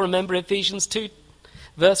before, remember Ephesians 2,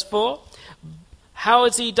 verse 4? How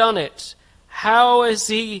has he done it? How has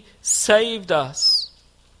he saved us?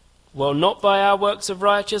 Well, not by our works of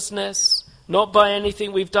righteousness, not by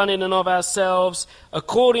anything we've done in and of ourselves,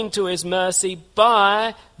 according to his mercy,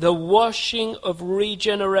 by the washing of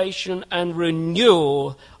regeneration and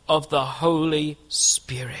renewal of the Holy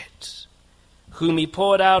Spirit, whom he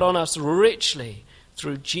poured out on us richly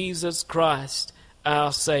through Jesus Christ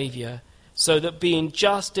our Saviour, so that being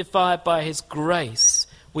justified by his grace,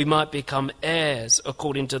 we might become heirs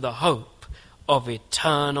according to the hope of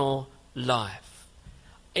eternal life.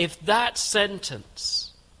 If that sentence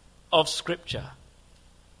of Scripture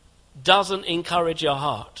doesn't encourage your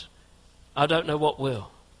heart, I don't know what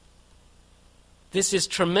will. This is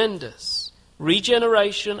tremendous.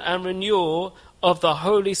 Regeneration and renewal of the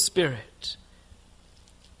Holy Spirit.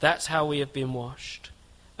 That's how we have been washed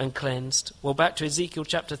and cleansed. Well, back to Ezekiel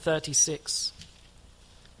chapter 36.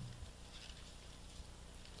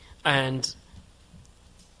 And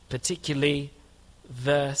particularly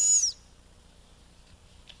verse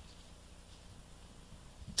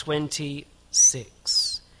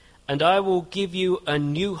 26. And I will give you a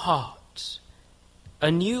new heart. A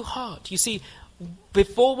new heart. You see,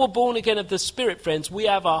 before we're born again of the Spirit, friends, we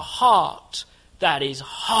have a heart that is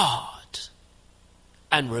hard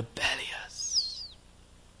and rebellious.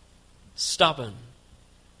 Stubborn.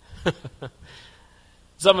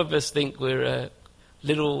 Some of us think we're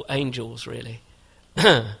little angels, really.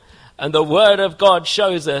 And the Word of God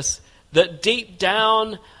shows us that deep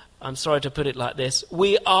down, I'm sorry to put it like this,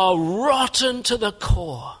 we are rotten to the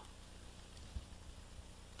core.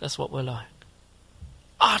 That's what we're like.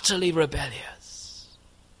 Utterly rebellious.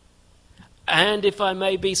 And if I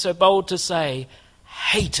may be so bold to say,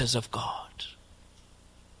 haters of God.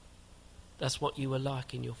 That's what you were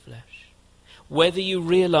like in your flesh. Whether you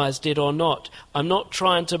realized it or not, I'm not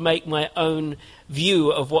trying to make my own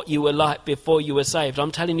view of what you were like before you were saved.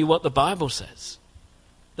 I'm telling you what the Bible says.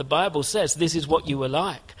 The Bible says this is what you were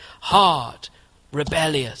like. Hard,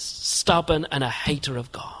 rebellious, stubborn, and a hater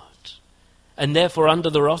of God. And therefore under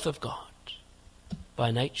the wrath of God by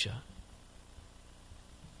nature.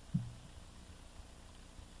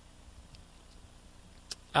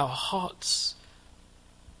 Our hearts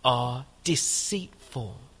are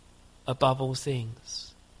deceitful above all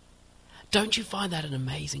things. Don't you find that an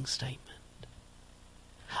amazing statement?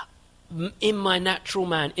 In my natural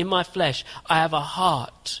man, in my flesh, I have a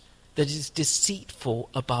heart that is deceitful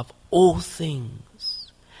above all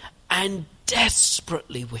things and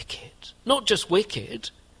desperately wicked. Not just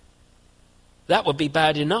wicked, that would be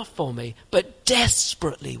bad enough for me, but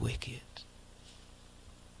desperately wicked.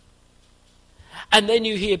 And then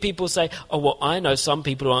you hear people say, oh, well, I know some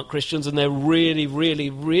people who aren't Christians and they're really, really,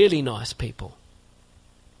 really nice people.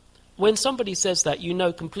 When somebody says that, you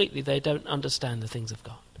know completely they don't understand the things of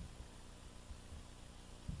God.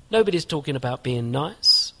 Nobody's talking about being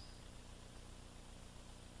nice.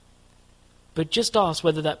 But just ask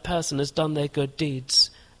whether that person has done their good deeds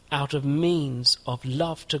out of means of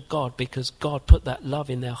love to God, because God put that love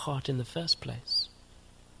in their heart in the first place.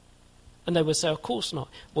 And they will say, of course not.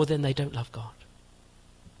 Well, then they don't love God.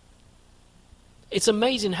 It's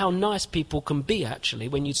amazing how nice people can be, actually,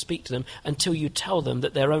 when you speak to them, until you tell them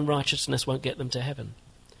that their own righteousness won't get them to heaven.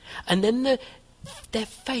 And then their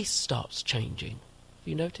face starts changing. Have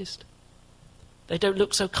you noticed? They don't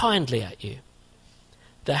look so kindly at you.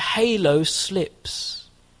 The halo slips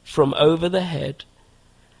from over the head,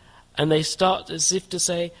 and they start as if to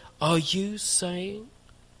say, are you saying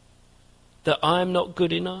that I'm not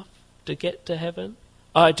good enough to get to heaven?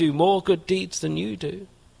 I do more good deeds than you do.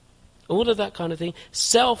 All of that kind of thing.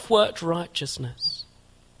 Self-worked righteousness.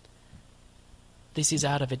 This is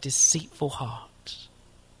out of a deceitful heart.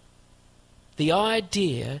 The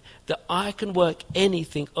idea that I can work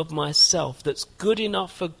anything of myself that's good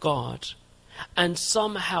enough for God and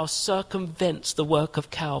somehow circumvents the work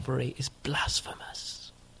of Calvary is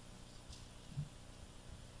blasphemous.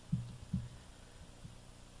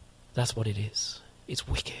 That's what it is. It's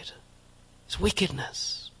wicked. It's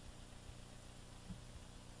wickedness.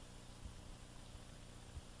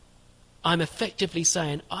 I'm effectively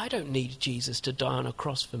saying, I don't need Jesus to die on a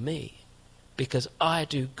cross for me because I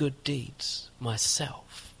do good deeds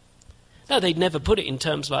myself. Now, they'd never put it in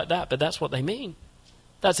terms like that, but that's what they mean.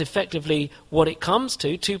 That's effectively what it comes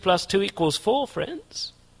to. 2 + 2 = 4,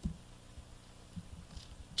 friends.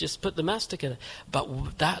 Just put the maths together.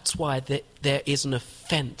 But that's why there is an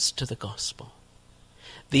offence to the gospel.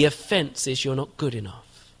 The offence is you're not good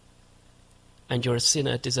enough and you're a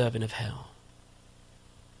sinner deserving of hell.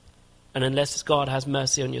 And unless God has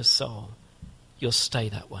mercy on your soul, you'll stay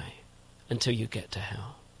that way until you get to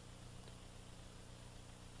hell.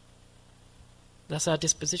 That's our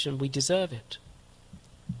disposition. We deserve it.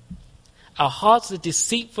 Our hearts are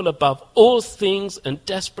deceitful above all things and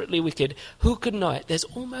desperately wicked. Who could know it? There's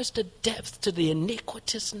almost a depth to the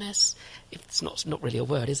iniquitousness. It's not really a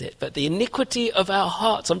word, is it? But the iniquity of our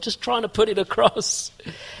hearts. I'm just trying to put it across.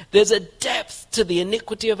 There's a depth to the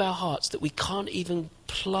iniquity of our hearts that we can't even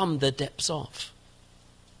plumb the depths of.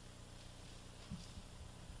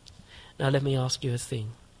 Now let me ask you a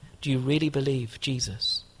thing. Do you really believe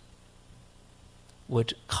Jesus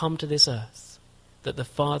would come to this earth, that the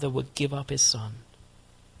Father would give up his Son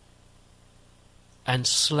and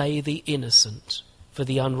slay the innocent for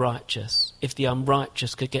the unrighteous, if the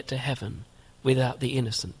unrighteous could get to heaven without the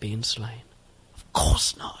innocent being slain? Of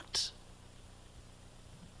course not.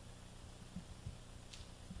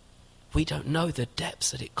 We don't know the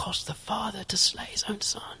depths that it cost the Father to slay his own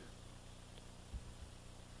Son.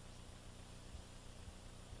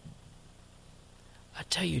 I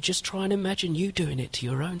tell you, just try and imagine you doing it to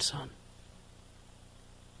your own son.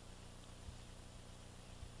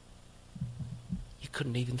 You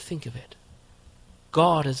couldn't even think of it.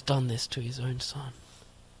 God has done this to his own Son.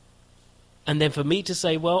 And then for me to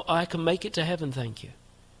say, well, I can make it to heaven, thank you,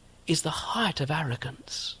 is the height of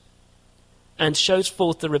arrogance, and shows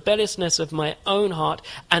forth the rebelliousness of my own heart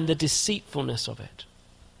and the deceitfulness of it.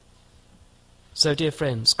 So, dear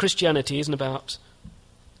friends, Christianity isn't about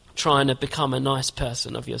trying to become a nice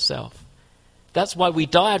person of yourself. That's why we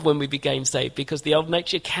died when we became saved, because the old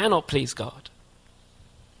nature cannot please God.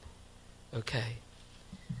 Okay.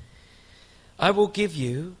 I will give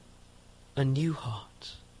you a new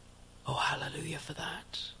heart. Oh, hallelujah for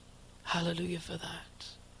that. Hallelujah for that.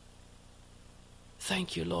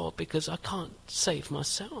 Thank you, Lord, because I can't save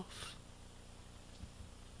myself.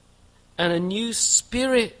 And a new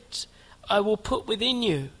spirit I will put within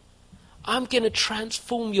you. I'm going to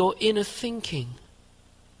transform your inner thinking.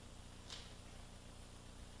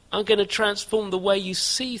 I'm going to transform the way you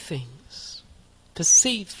see things,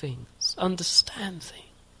 perceive things, understand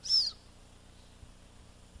things.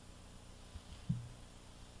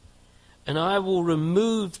 And I will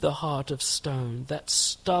remove the heart of stone, that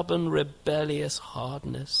stubborn, rebellious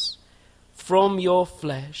hardness, from your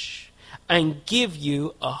flesh and give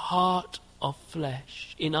you a heart of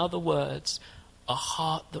flesh. In other words, a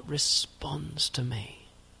heart that responds to me.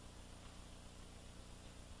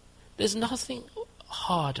 There's nothing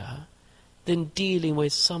harder than dealing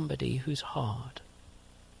with somebody who's hard.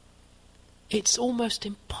 It's almost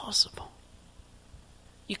impossible.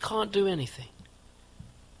 You can't do anything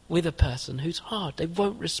with a person who's hard. They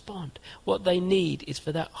won't respond. What they need is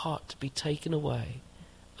for that heart to be taken away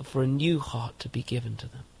and for a new heart to be given to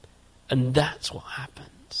them. And that's what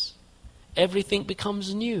happens. Everything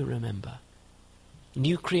becomes new, remember.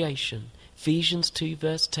 New creation. Ephesians 2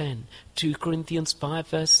 verse 10. 2 Corinthians 5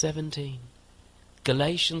 verse 17.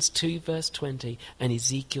 Galatians 2 verse 20. And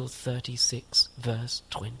Ezekiel 36 verse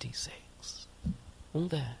 26. All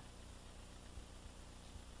there.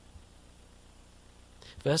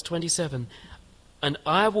 Verse 27. And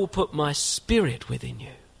I will put my spirit within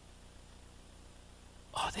you.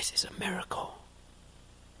 Oh, this is a miracle.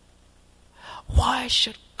 Why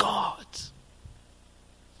should God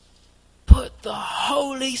put the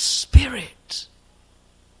Holy Spirit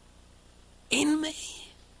in me?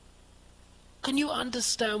 Can you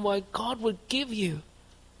understand why God would give you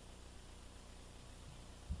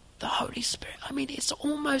the Holy Spirit? I mean, it's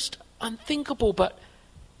almost unthinkable, but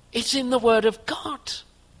it's in the Word of God.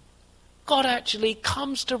 God actually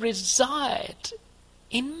comes to reside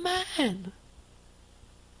in man.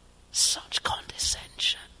 Such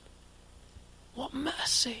condescension. What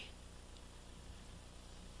mercy.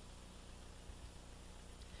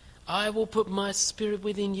 I will put my spirit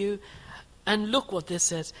within you, and look what this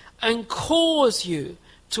says, and cause you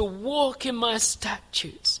to walk in my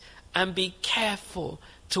statutes and be careful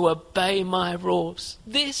to obey my rules.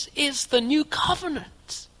 This is the new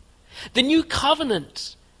covenant. The new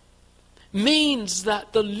covenant means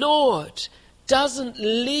that the Lord doesn't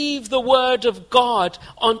leave the word of God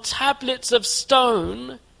on tablets of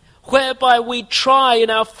stone, whereby we try in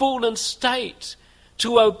our fallen state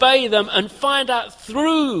to obey them and find out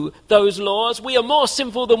through those laws we are more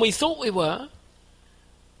sinful than we thought we were.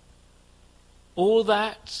 All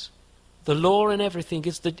that, the law and everything,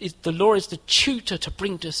 the law is the tutor to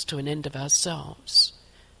bring us to an end of ourselves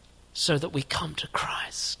so that we come to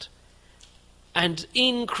Christ. And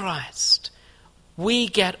in Christ, we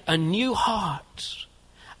get a new heart.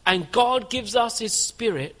 And God gives us His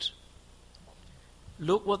Spirit.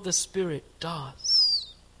 Look what the Spirit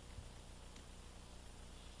does.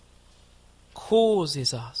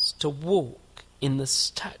 Causes us to walk in the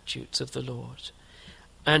statutes of the Lord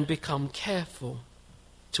and become careful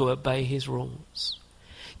to obey His rules.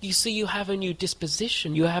 You see, you have a new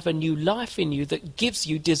disposition. You have a new life in you that gives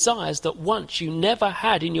you desires that once you never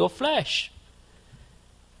had in your flesh.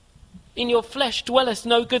 In your flesh dwelleth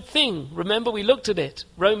no good thing. Remember, we looked at it.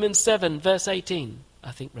 Romans 7 verse 18.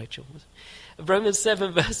 I think Rachel was. Romans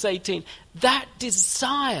 7 verse 18. That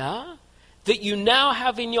desire that you now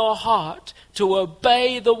have in your heart to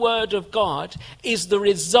obey the word of God is the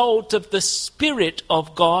result of the Spirit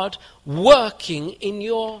of God working in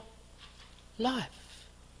your life.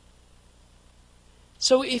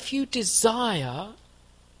 So if you desire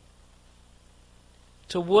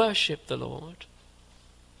to worship the Lord,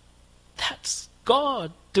 that's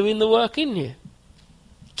God doing the work in you,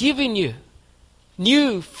 giving you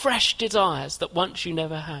new, fresh desires that once you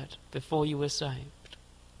never had before you were saved.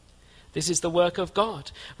 This is the work of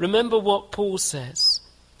God. Remember what Paul says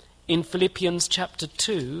in Philippians chapter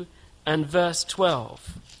 2 and verse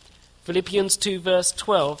 12. Philippians 2 verse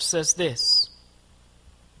 12 says this.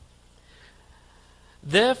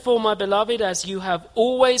 Therefore, my beloved, as you have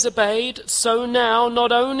always obeyed, so now,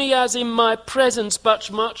 not only as in my presence,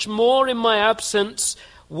 but much more in my absence,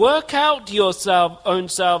 work out your own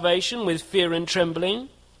salvation with fear and trembling.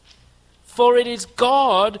 For it is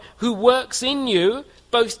God who works in you,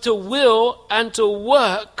 both to will and to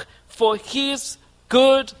work for His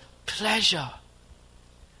good pleasure.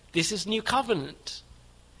 This is new covenant.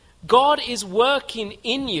 God is working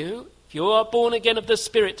in you. If you are born again of the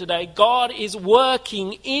Spirit today, God is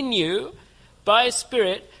working in you by His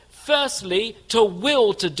Spirit, firstly, to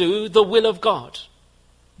will to do the will of God.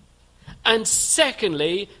 And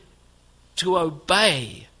secondly, to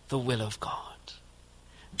obey the will of God.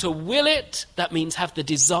 To will it, that means have the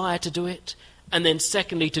desire to do it. And then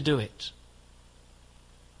secondly, to do it.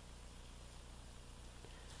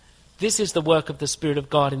 This is the work of the Spirit of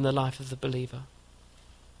God in the life of the believer.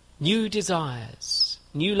 New desires,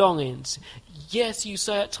 new longings. Yes, you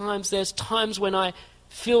say at times, there's times when I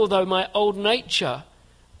feel though my old nature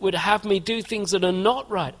would have me do things that are not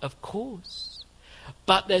right. Of course.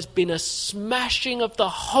 But there's been a smashing of the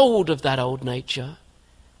hold of that old nature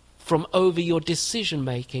from over your decision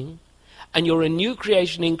making. and you're a new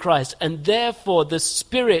creation in Christ, and therefore the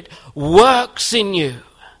Spirit works in you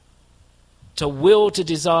to will to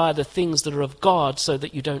desire the things that are of God so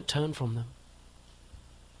that you don't turn from them.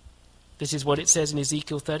 This is what it says in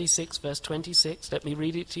Ezekiel 36, verse 26. Let me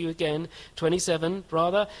read it to you again. 27,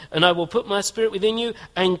 rather. And I will put my Spirit within you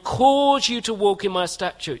and cause you to walk in my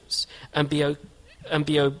statutes and be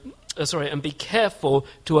careful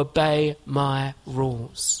to obey my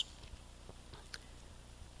rules.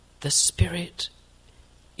 The Spirit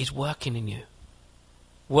is working in you.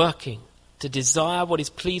 Working to desire what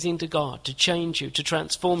is pleasing to God, to change you, to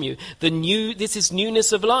transform you. This is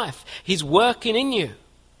newness of life. He's working in you.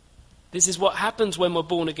 This is what happens when we're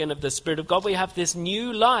born again of the Spirit of God. We have this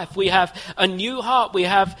new life. We have a new heart. We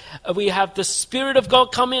have the Spirit of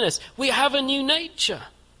God come in us. We have a new nature.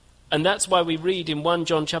 And that's why we read in 1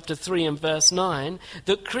 John chapter 3 and verse 9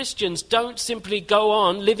 that Christians don't simply go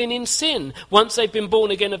on living in sin. Once they've been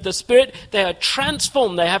born again of the Spirit, they are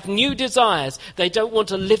transformed. They have new desires. They don't want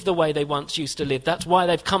to live the way they once used to live. That's why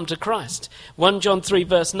they've come to Christ. 1 John 3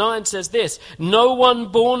 verse 9 says this, no one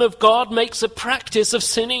born of God makes a practice of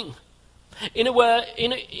sinning.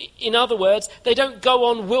 In other words, they don't go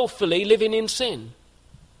on willfully living in sin.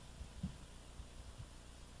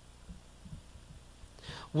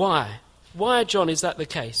 Why? Why, John, is that the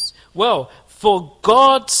case? Well, for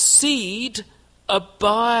God's seed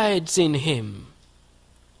abides in him.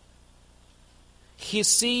 His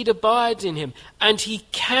seed abides in him, and he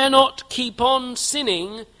cannot keep on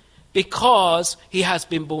sinning because he has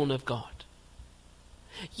been born of God.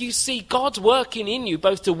 You see, God's working in you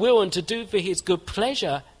both to will and to do for his good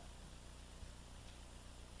pleasure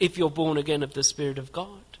if you're born again of the Spirit of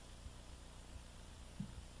God.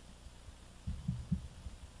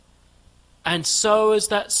 And so as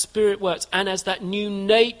that Spirit works and as that new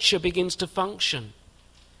nature begins to function,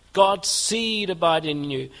 God's seed abiding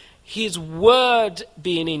in you, his word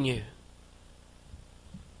being in you,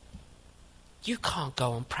 you can't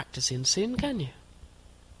go on practicing sin, can you?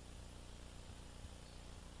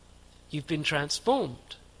 You've been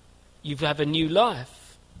transformed. You have a new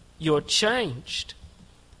life. You're changed.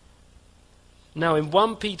 Now in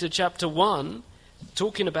 1 Peter chapter 1,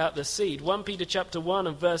 talking about the seed, 1 Peter chapter 1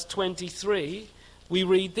 and verse 23, we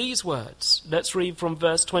read these words. Let's read from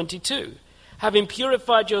verse 22. Having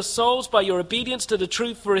purified your souls by your obedience to the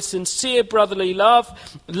truth for a sincere brotherly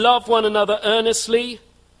love, love one another earnestly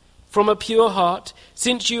from a pure heart,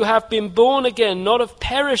 since you have been born again, not of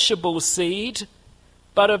perishable seed,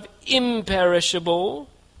 but of imperishable,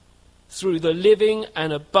 through the living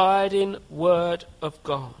and abiding word of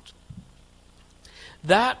God.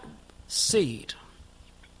 That seed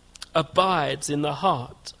abides in the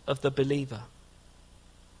heart of the believer,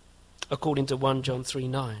 according to 1 John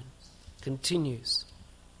 3:9. Continues.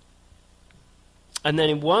 And then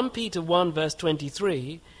in 1 Peter 1 verse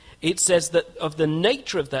 23, it says that of the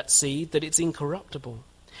nature of that seed, that it's incorruptible.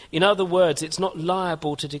 In other words, it's not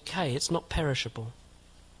liable to decay, it's not perishable.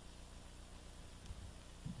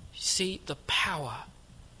 See the power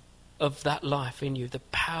of that life in you, the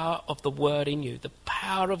power of the word in you, the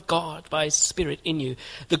power of God by his Spirit in you,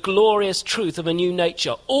 the glorious truth of a new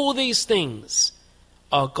nature. All these things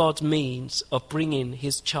are God's means of bringing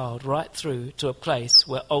his child right through to a place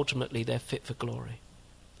where ultimately they're fit for glory.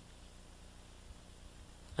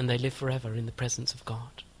 And they live forever in the presence of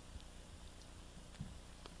God.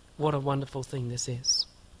 What a wonderful thing this is.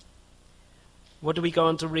 What do we go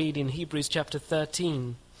on to read in Hebrews chapter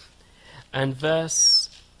 13? And verse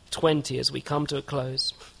 20 as we come to a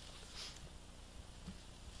close.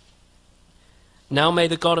 Now may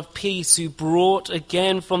the God of peace, who brought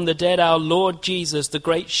again from the dead our Lord Jesus, the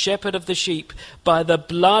great shepherd of the sheep, by the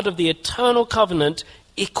blood of the eternal covenant,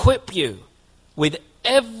 equip you with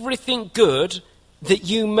everything good that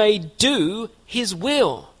you may do his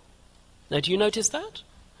will. Now, do you notice that?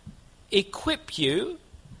 Equip you,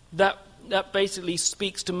 that basically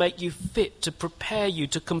speaks to make you fit, to prepare you,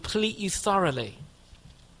 to complete you thoroughly.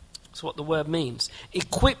 That's what the word means.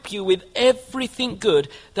 Equip you with everything good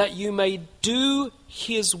that you may do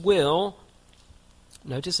his will.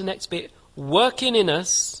 Notice the next bit. Working in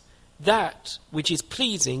us that which is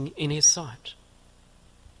pleasing in his sight.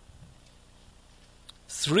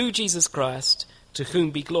 Through Jesus Christ, to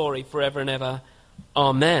whom be glory forever and ever.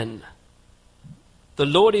 Amen. The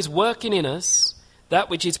Lord is working in us that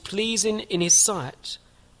which is pleasing in his sight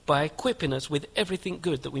by equipping us with everything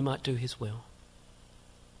good that we might do his will.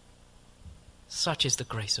 Such is the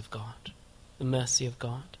grace of God, the mercy of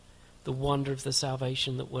God, the wonder of the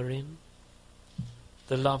salvation that we're in,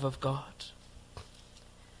 the love of God.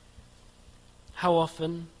 How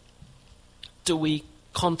often do we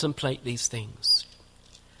contemplate these things?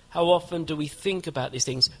 How often do we think about these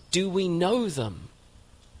things? Do we know them?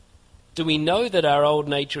 Do we know that our old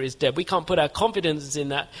nature is dead? We can't put our confidence in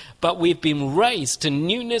that, but we've been raised to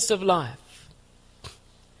newness of life.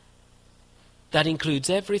 That includes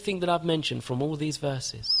everything that I've mentioned from all these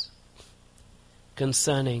verses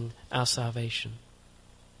concerning our salvation.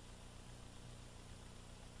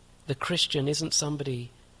 The Christian isn't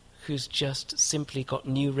somebody who's just simply got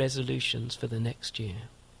new resolutions for the next year.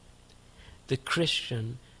 The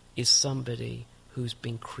Christian is somebody who's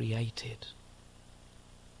been created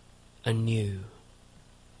anew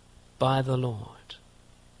by the Lord,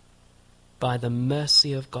 by the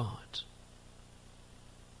mercy of God,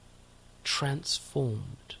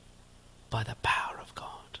 transformed by the power of God.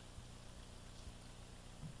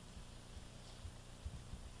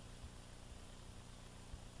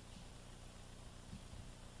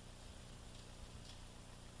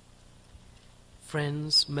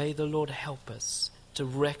 Friends, may the Lord help us to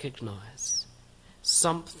recognize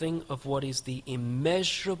something of what is the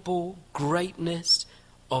immeasurable greatness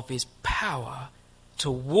of his power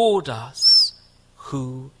toward us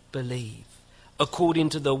who believe, according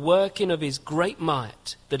to the working of his great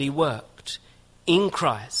might that he worked in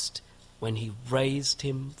Christ when he raised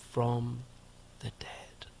him from the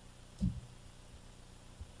dead.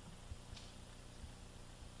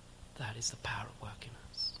 That is the power at work in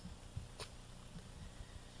us.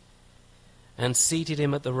 And seated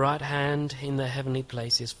him at the right hand in the heavenly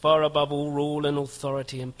places, far above all rule and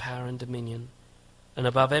authority and power and dominion, and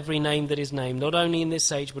above every name that is named, not only in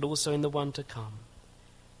this age but also in the one to come.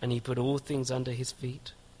 And he put all things under his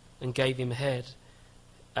feet, and gave him head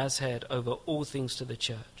over all things to the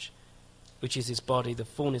church, which is his body, the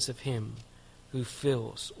fullness of him who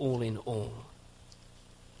fills all in all.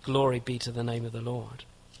 Glory be to the name of the Lord.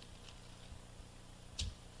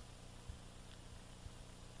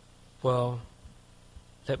 Well,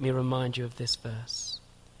 let me remind you of this verse.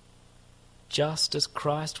 Just as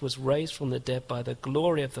Christ was raised from the dead by the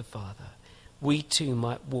glory of the Father, we too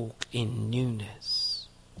might walk in newness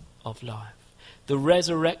of life. The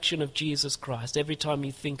resurrection of Jesus Christ, every time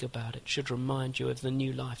you think about it, should remind you of the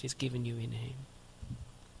new life He's given you in Him.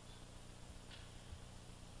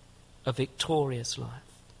 A victorious life,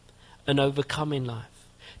 an overcoming life.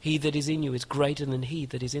 He that is in you is greater than he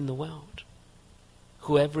that is in the world.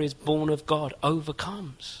 Whoever is born of God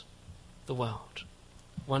overcomes the world.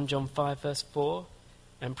 1 John 5 verse 4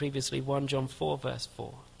 and previously 1 John 4 verse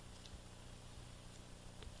 4.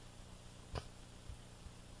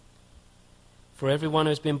 For everyone who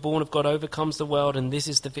has been born of God overcomes the world, and this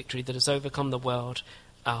is the victory that has overcome the world,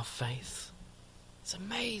 our faith. It's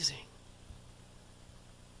amazing.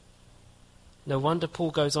 No wonder Paul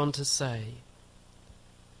goes on to say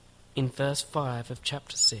in verse 5 of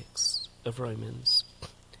chapter 6 of Romans,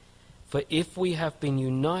 for if we have been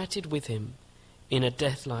united with him in a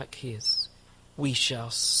death like his, we shall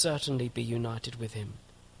certainly be united with him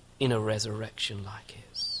in a resurrection like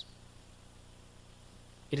his.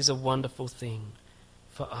 It is a wonderful thing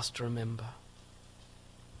for us to remember.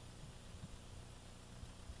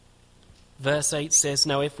 Verse 8 says,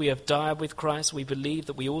 now if we have died with Christ, we believe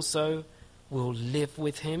that we also will live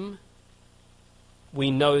with him. We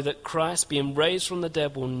know that Christ, being raised from the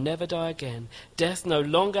dead, will never die again. Death no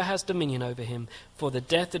longer has dominion over him. For the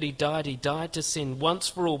death that he died to sin once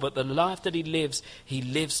for all. But the life that he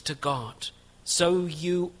lives to God. So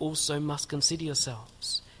you also must consider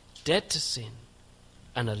yourselves dead to sin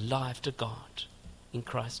and alive to God in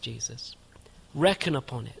Christ Jesus. Reckon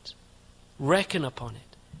upon it. Reckon upon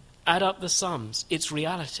it. Add up the sums. It's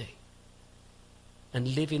reality.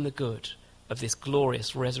 And live in the good of this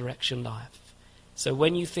glorious resurrection life. So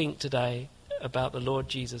when you think today about the Lord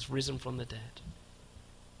Jesus risen from the dead,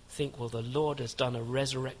 think, well, the Lord has done a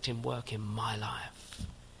resurrecting work in my life.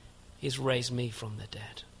 He's raised me from the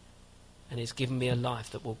dead. And he's given me a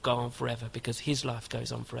life that will go on forever, because his life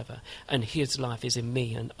goes on forever. And his life is in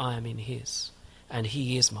me and I am in his. And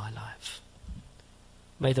he is my life.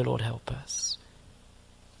 May the Lord help us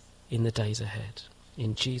in the days ahead.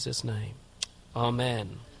 In Jesus' name.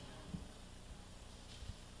 Amen.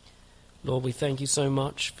 Lord, we thank you so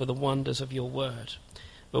much for the wonders of your word.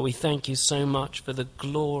 But we thank you so much for the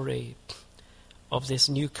glory of this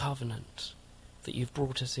new covenant that you've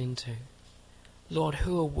brought us into. Lord,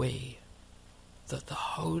 who are we that the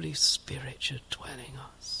Holy Spirit should dwell in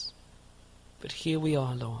us? But here we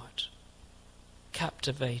are, Lord,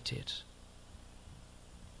 captivated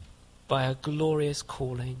by a glorious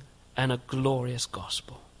calling and a glorious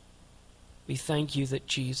gospel. We thank you that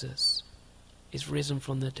Jesus is risen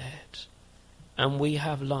from the dead, and we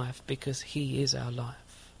have life because he is our life,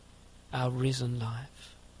 our risen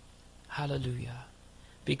life. Hallelujah.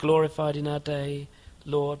 Be glorified in our day.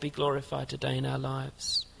 Lord, be glorified today in our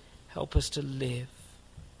lives. Help us to live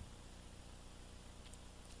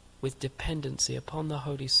with dependency upon the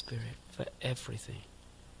Holy Spirit for everything.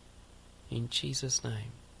 In Jesus'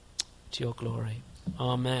 name, to your glory.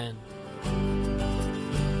 Amen.